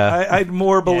 2017. True. Yeah, I'd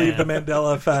more believe the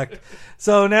Mandela effect.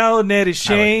 So now Ned is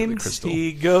shamed.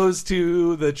 He goes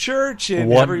to the church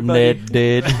and everybody. Ned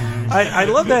did. I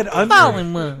love that. I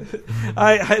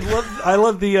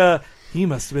love the He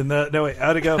must have been the... No, wait,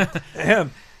 how'd it go?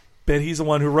 Bet he's the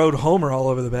one who rode Homer all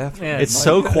over the bathroom. Yeah, it's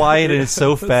so quiet and it's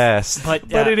so fast.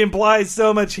 But it implies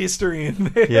so much history in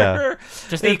there. Yeah.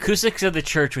 Just the acoustics of the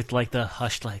church with like the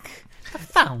hushed like... The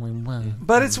following one.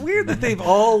 But it's weird that they've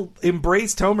all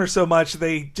embraced Homer so much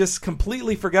they just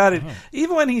completely forgot it.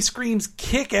 Even when he screams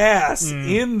 "kick ass"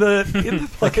 in the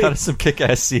I got some kick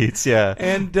ass seats, yeah.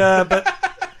 And but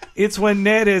it's when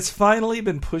Ned has finally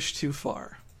been pushed too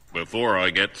far. Before I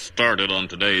get started on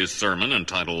today's sermon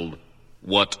entitled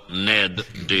What Ned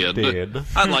Did,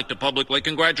 I'd like to publicly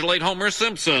congratulate Homer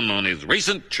Simpson on his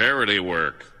recent charity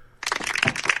work.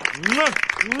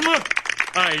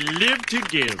 I live to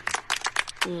give.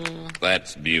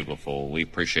 That's beautiful. We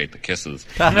appreciate the kisses.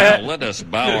 Now let us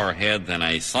bow our heads in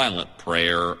a silent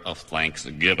prayer of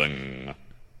thanksgiving.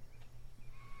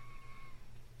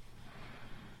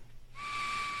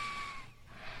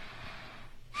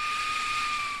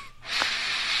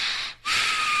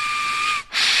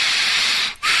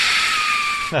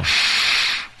 Stop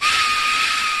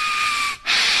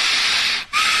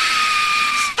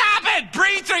it!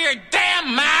 Breathe through your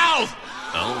damn mouth!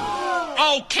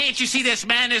 Oh, can't you see this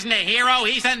man isn't a hero?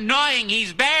 He's annoying.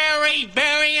 He's very,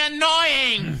 very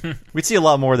annoying. We'd see a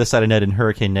lot more of this side of Ned in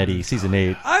Hurricane Neddy, Season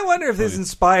 8. I wonder if this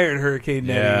inspired Hurricane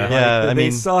Neddy. Yeah, I they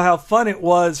mean... saw how fun it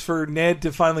was for Ned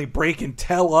to finally break and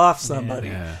tell off somebody.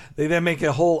 Yeah. They then make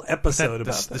a whole episode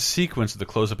about the sequence of the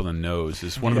close-up on the nose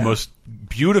is one of the most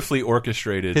beautifully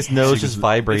orchestrated. His nose just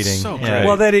vibrating. It's so great.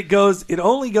 Well, that it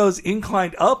only goes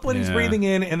inclined up when he's breathing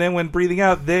in, and then when breathing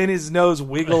out, then his nose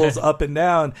wiggles up and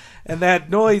down. And that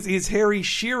noise is Harry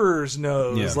Shearer's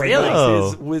nose. Yeah. Like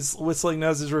his whistling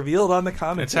nose is revealed on the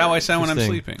commentary. It's how I sound when I'm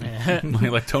sleeping.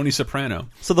 Like Tony Soprano.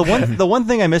 So the one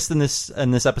thing I missed in this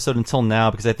episode until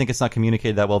now, because I think it's not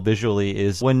communicated that well visually,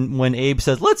 is when Abe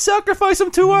says, "Let's sacrifice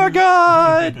him to our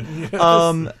God."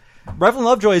 Yes. Reverend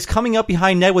Lovejoy is coming up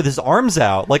behind Ned with his arms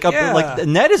out. Like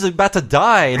Ned is about to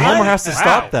die, and Homer has to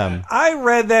stop them. I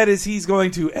read that as he's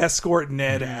going to escort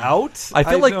Ned out. I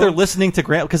feel like they're listening to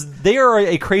Grant, because they are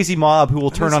a crazy mob who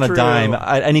will turn on a dime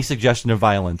at any suggestion of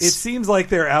violence. It seems like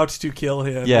they're out to kill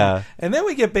him. Yeah. And then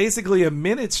we get basically a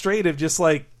minute straight of just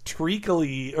like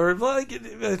treacly, or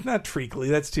like not treacly,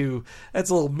 that's a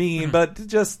little mean, but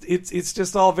just it's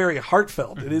just all very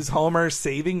heartfelt. It is Homer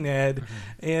saving Ned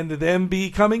and them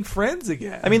becoming friends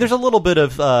again. I mean, there's a little bit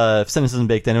of cynicism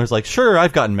baked in. It was like, sure,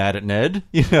 I've gotten mad at Ned,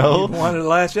 you know, wanted to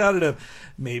lash out at him,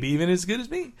 maybe even as good as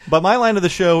me. But my line of the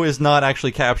show is not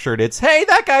actually captured. It's, hey,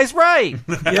 that guy's right.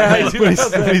 Yeah, when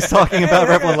he's talking about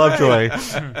Reverend Lovejoy.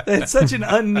 That's such an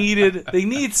unneeded. They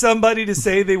need somebody to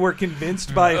say they were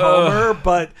convinced by Homer,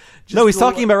 but no, he's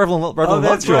talking about Reverend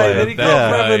Lovejoy. Right. Then he calls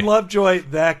Reverend Lovejoy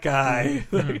that guy.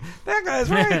 That guy's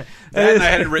right. And I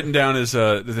had it written down as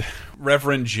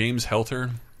Reverend James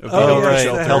Helter.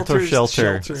 Helter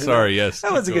Shelter. Sorry, yes.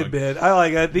 That was a good bit. I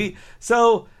like it.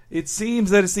 So it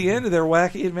seems that it's the end of their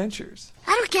wacky adventures.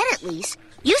 I don't get it, Lise.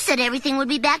 You said everything would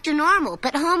be back to normal,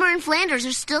 but Homer and Flanders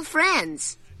are still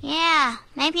friends. Yeah,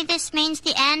 maybe this means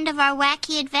the end of our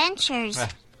wacky adventures.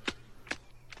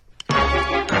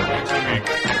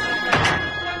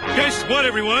 Guess what,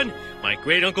 everyone? My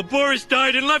great-uncle Boris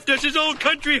died and left us his old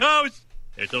country house.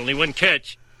 There's only one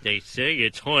catch. They say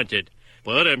it's haunted.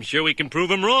 But I'm sure we can prove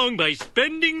him wrong by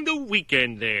spending the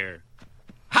weekend there.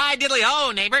 Hi,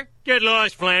 diddly-ho, neighbor. Get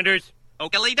lost, Flanders.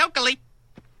 Okily-dokily.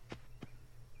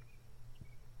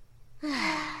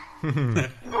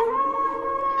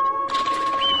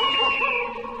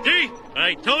 See?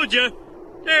 I told you.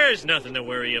 There's nothing to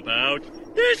worry about.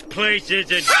 This place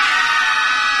isn't...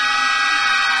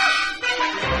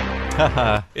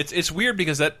 It's weird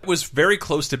because that was very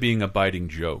close to being a biting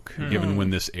joke, given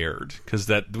when this aired, because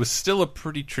that was still a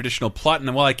pretty traditional plot.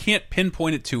 And while I can't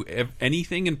pinpoint it to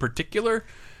anything in particular,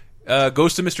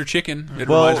 goes to Mr. Chicken. It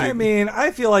reminds me. I mean, I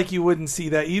feel like you wouldn't see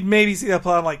that. You'd maybe see that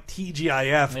plot on like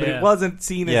TGIF, but it wasn't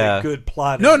seen as a good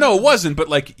plot. No, it wasn't. But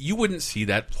like, you wouldn't see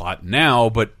that plot now.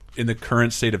 But in the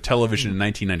current state of television in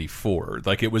 1994,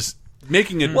 like it was.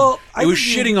 Making it, it was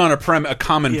shitting on a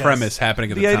common premise happening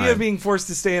at the time. The idea of being forced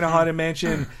to stay in a haunted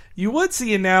mansion, you would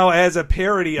see it now as a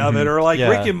parody of it, or like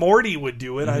Rick and Morty would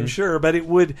do it, I'm sure, but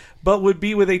would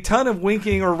be with a ton of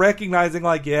winking or recognizing,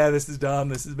 like, yeah, this is dumb,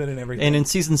 this has been in everything. And in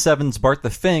season 7's Bart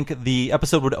the Fink, the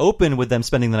episode would open with them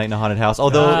spending the night in a haunted house,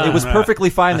 although it was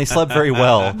perfectly fine. They slept very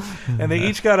well, and they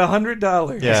each got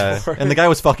 $100. Yeah, and the guy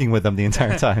was fucking with them the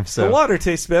entire time. So the water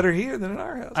tastes better here than in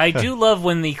our house. I do love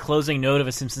when the closing note of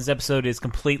a Simpsons episode is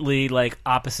completely like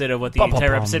opposite of what the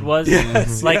entire episode was.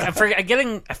 Yes, like I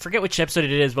forget which episode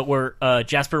it is, but but where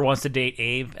Jasper wants to date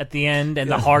Abe at the end, and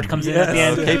the heart comes in at the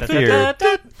end. Cape Fear.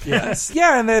 Yes.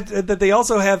 Yeah, and that they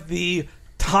also have the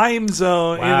time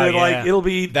zone. Wow, and like it'll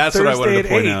be That's Thursday what I wanted at to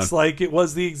point 8. out. Like it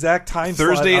was the exact time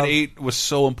Thursday slot at 8 was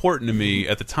so important to me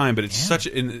at the time, but it's such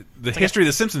in the history of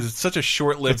The Simpsons. It's such a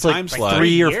short-lived It's like time slot.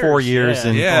 3 or 4 years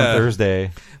on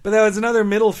Thursday. But that was another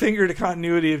middle finger to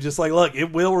continuity of just like, look,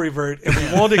 it will revert, and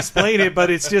we won't explain it,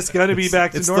 but it's just going to be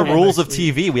back to It's normal. the rules of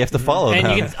TV. We have to follow And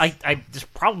them. you can, this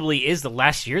probably is the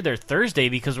last year they're Thursday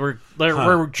because we're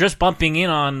just bumping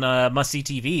in on must see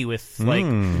TV with like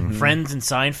Friends and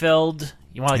Seinfeld.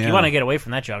 You want to get away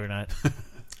from that juggernaut.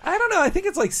 I don't know. I think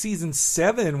it's like season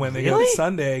 7 when they go to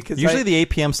Sunday. Cause Usually the 8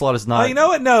 p.m. slot is not. Oh, you know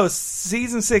what? No,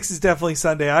 season 6 is definitely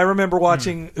Sunday. I remember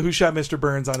watching Who Shot Mr.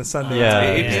 Burns on a Sunday.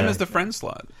 8 p.m. is the Friends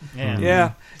slot.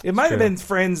 Yeah. It might have been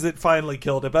Friends that finally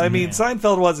killed it, but I mean,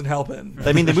 Seinfeld wasn't helping.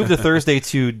 I mean, they moved to Thursday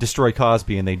to destroy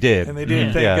Cosby, and they did. And they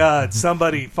did. Thank God.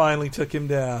 Somebody finally took him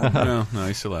down. No,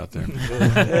 he's still out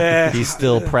there. He's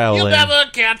still prowling. You'll never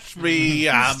catch me.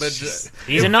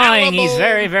 He's annoying. He's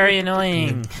very, very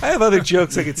annoying. I have other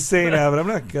jokes I could say now, but I'm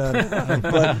not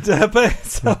gonna. But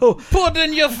so put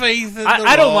in your faith.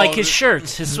 I don't like his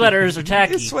shirts. His sweaters are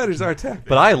tacky. His sweaters are tacky.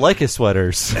 But I like his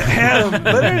sweaters.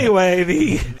 But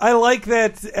anyway, I like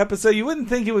that episode. You wouldn't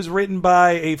think it was written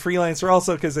by a freelancer,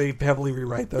 also because they heavily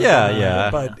rewrite those.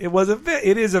 Yeah. But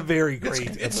it is a very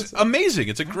great. It's amazing.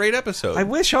 It's a great episode. I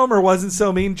wish Homer wasn't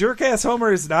so mean. Jerk-ass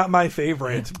Homer is not my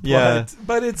favorite. Yeah.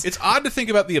 But it's odd to think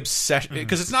about the obsession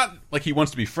because it's not like he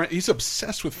wants to be he's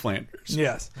obsessed with Flanders.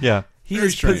 Yes. Yeah. He Very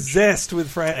is strange. possessed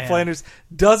with Flanders.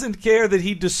 Doesn't care that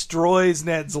he destroys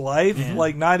Ned's life,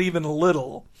 like not even a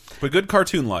little. But good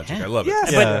cartoon logic. I love it.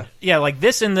 Yes. But like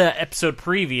this in the episode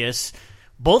previous,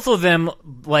 both of them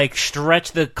like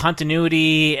stretch the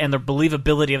continuity and the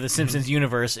believability of the Simpsons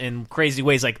universe in crazy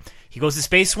ways. Like he goes to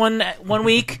space one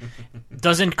week,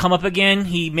 doesn't come up again.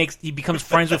 He becomes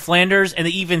friends with Flanders, and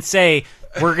they even say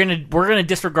we're gonna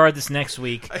disregard this next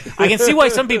week. I can see why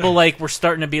some people were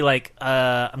starting to be like,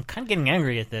 I'm kind of getting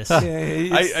angry at this. Yeah,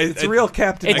 it's a real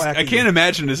Captain Wacky. I can't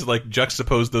imagine this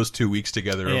juxtapose those 2 weeks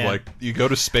together of like you go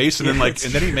to space and then and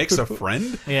then he makes a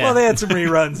friend. Yeah. Well, they had some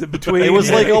reruns in between. It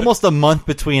was like almost a month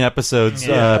between episodes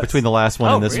between the last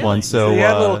one and this one. So they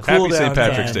had a little cool happy St.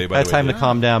 Patrick's Day. By had the way. time to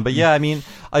calm down. But yeah, I mean,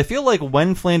 I feel like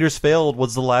When Flanders Failed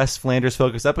was the last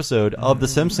Flanders-focused episode of The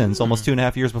Simpsons, almost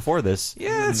 2.5 years before this.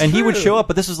 Yeah, it's and he would true. show up,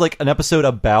 but this was like an episode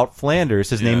about Flanders.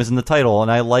 His name is in the title, and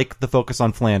I like the focus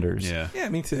on Flanders. Yeah,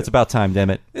 me too. It's about time, damn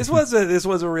it. This was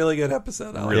a really good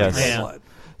episode. I like it a lot.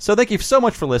 So thank you so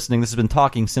much for listening. This has been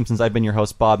Talking Simpsons. I've been your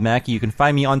host, Bob Mackey. You can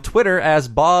find me on Twitter as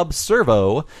Bob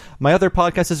Servo. My other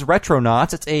podcast is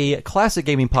Retronauts. It's a classic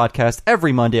gaming podcast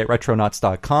every Monday at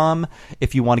retronauts.com.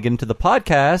 If you want to get into the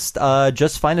podcast,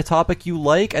 just find a topic you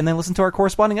like and then listen to our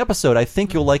corresponding episode. I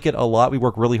think you'll like it a lot. We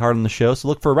work really hard on the show. So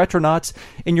look for Retronauts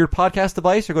in your podcast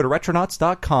device or go to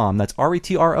retronauts.com. That's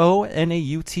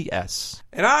RETRONAUTS.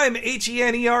 And I'm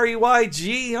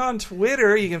HENEREYG on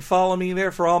Twitter. You can follow me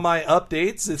there for all my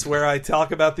updates. It's where I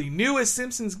talk about the newest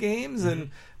Simpsons games and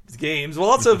well,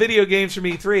 also video games from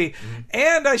E3.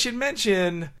 And I should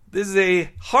mention, this is a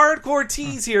hardcore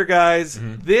tease here, guys.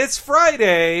 This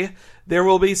Friday, there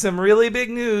will be some really big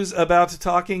news about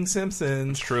Talking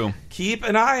Simpsons. It's true. Keep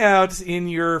an eye out in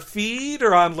your feed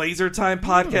or on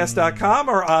lasertimepodcast.com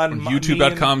or on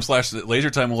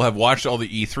YouTube.com/LaserTime. We'll have watched all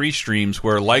the E3 streams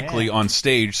where likely on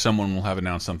stage someone will have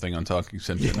announced something on Talking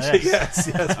Simpsons. Yes.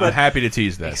 I'm happy to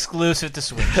tease that. Exclusive to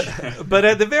Switch. But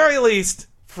at the very least,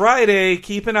 Friday,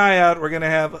 keep an eye out. We're going to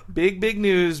have big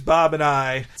news, Bob and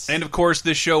I. And of course,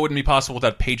 this show wouldn't be possible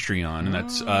without Patreon. And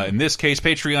that's, in this case,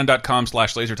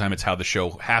 patreon.com/lasertime. It's how the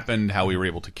show happened, how we were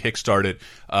able to kickstart it,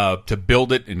 to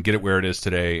build it and get it where it is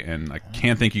today. And I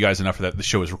can't thank you guys enough for that. The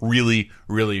show is really,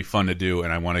 really fun to do,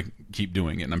 and I want to keep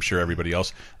doing it. And I'm sure everybody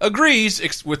else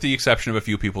agrees, with the exception of a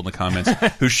few people in the comments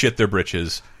who shit their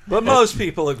britches. But most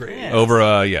people agree.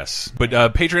 Over, yes. But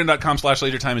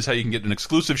patreon.com/lasertime is how you can get an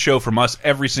exclusive show from us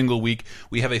every single week.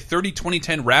 We have a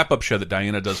 30-2010 wrap-up show that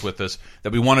Diana does with us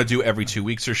that we want to do every 2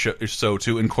 weeks or so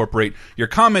to incorporate your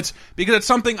comments, because it's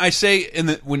something I say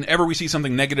whenever we see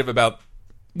something negative about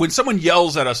when someone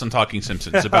yells at us on Talking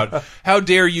Simpsons about how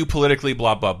dare you politically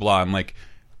blah, blah, blah. I'm like,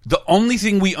 the only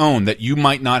thing we own that you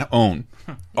might not own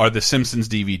are the Simpsons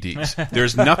DVDs.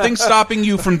 There's nothing stopping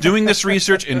you from doing this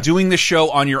research and doing this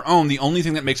show on your own. The only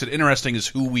thing that makes it interesting is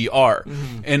who we are.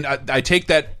 And I take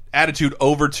that attitude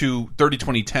over to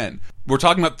 30-2010. we're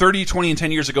talking about 30, 20, and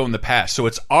 10 years ago in the past. So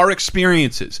it's our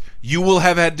experiences. You will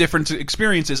have had different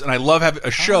experiences, and I love having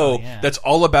a show that's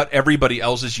all about everybody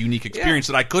else's unique experience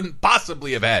that I couldn't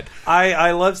possibly have had.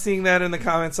 I love seeing that in the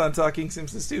comments on Talking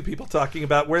Simpsons too. People talking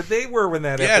about where they were when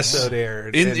that episode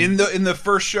aired. In the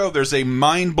first show, there's a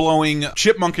mind-blowing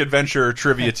Chipmunk Adventure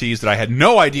trivia tease that I had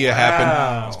no idea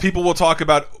happened. People will talk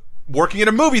about working at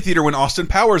a movie theater when Austin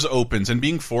Powers opens and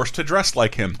being forced to dress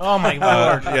like him. Oh my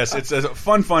God. Yes, it's a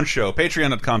fun show.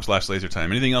 Patreon.com/lasertime.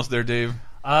 Anything else there, Dave?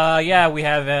 We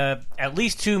have at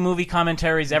least 2 movie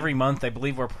commentaries every month. I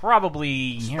believe we're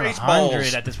probably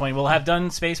 100 at this point. We'll have done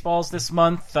Spaceballs this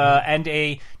month, and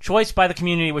a choice by the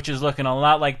community, which is looking a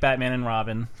lot like Batman and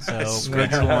Robin. So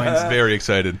good loins. Very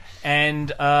excited. And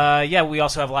we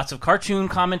also have lots of cartoon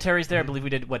commentaries there. I believe we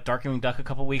did Darkwing Duck a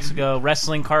couple weeks ago.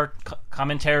 Wrestling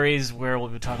commentaries where we'll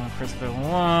be talking with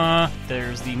Christopher.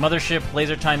 There's the Mothership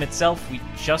Laser Time itself. We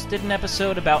just did an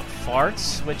episode about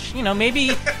farts, which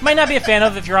maybe might not be a fan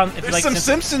of if you like some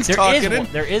Simpsons talk in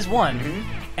it. There is one.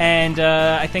 And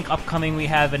I think upcoming we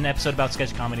have an episode about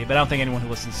sketch comedy, but I don't think anyone who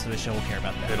listens to the show will care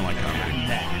about that. They don't like comedy.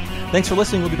 Nah. Thanks for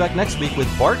listening. We'll be back next week with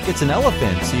Bart Gets an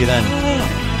Elephant. See you then.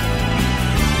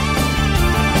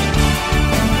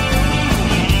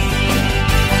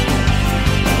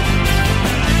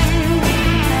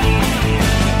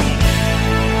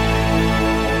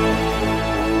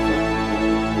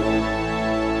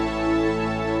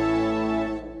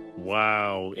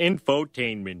 Wow,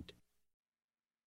 infotainment.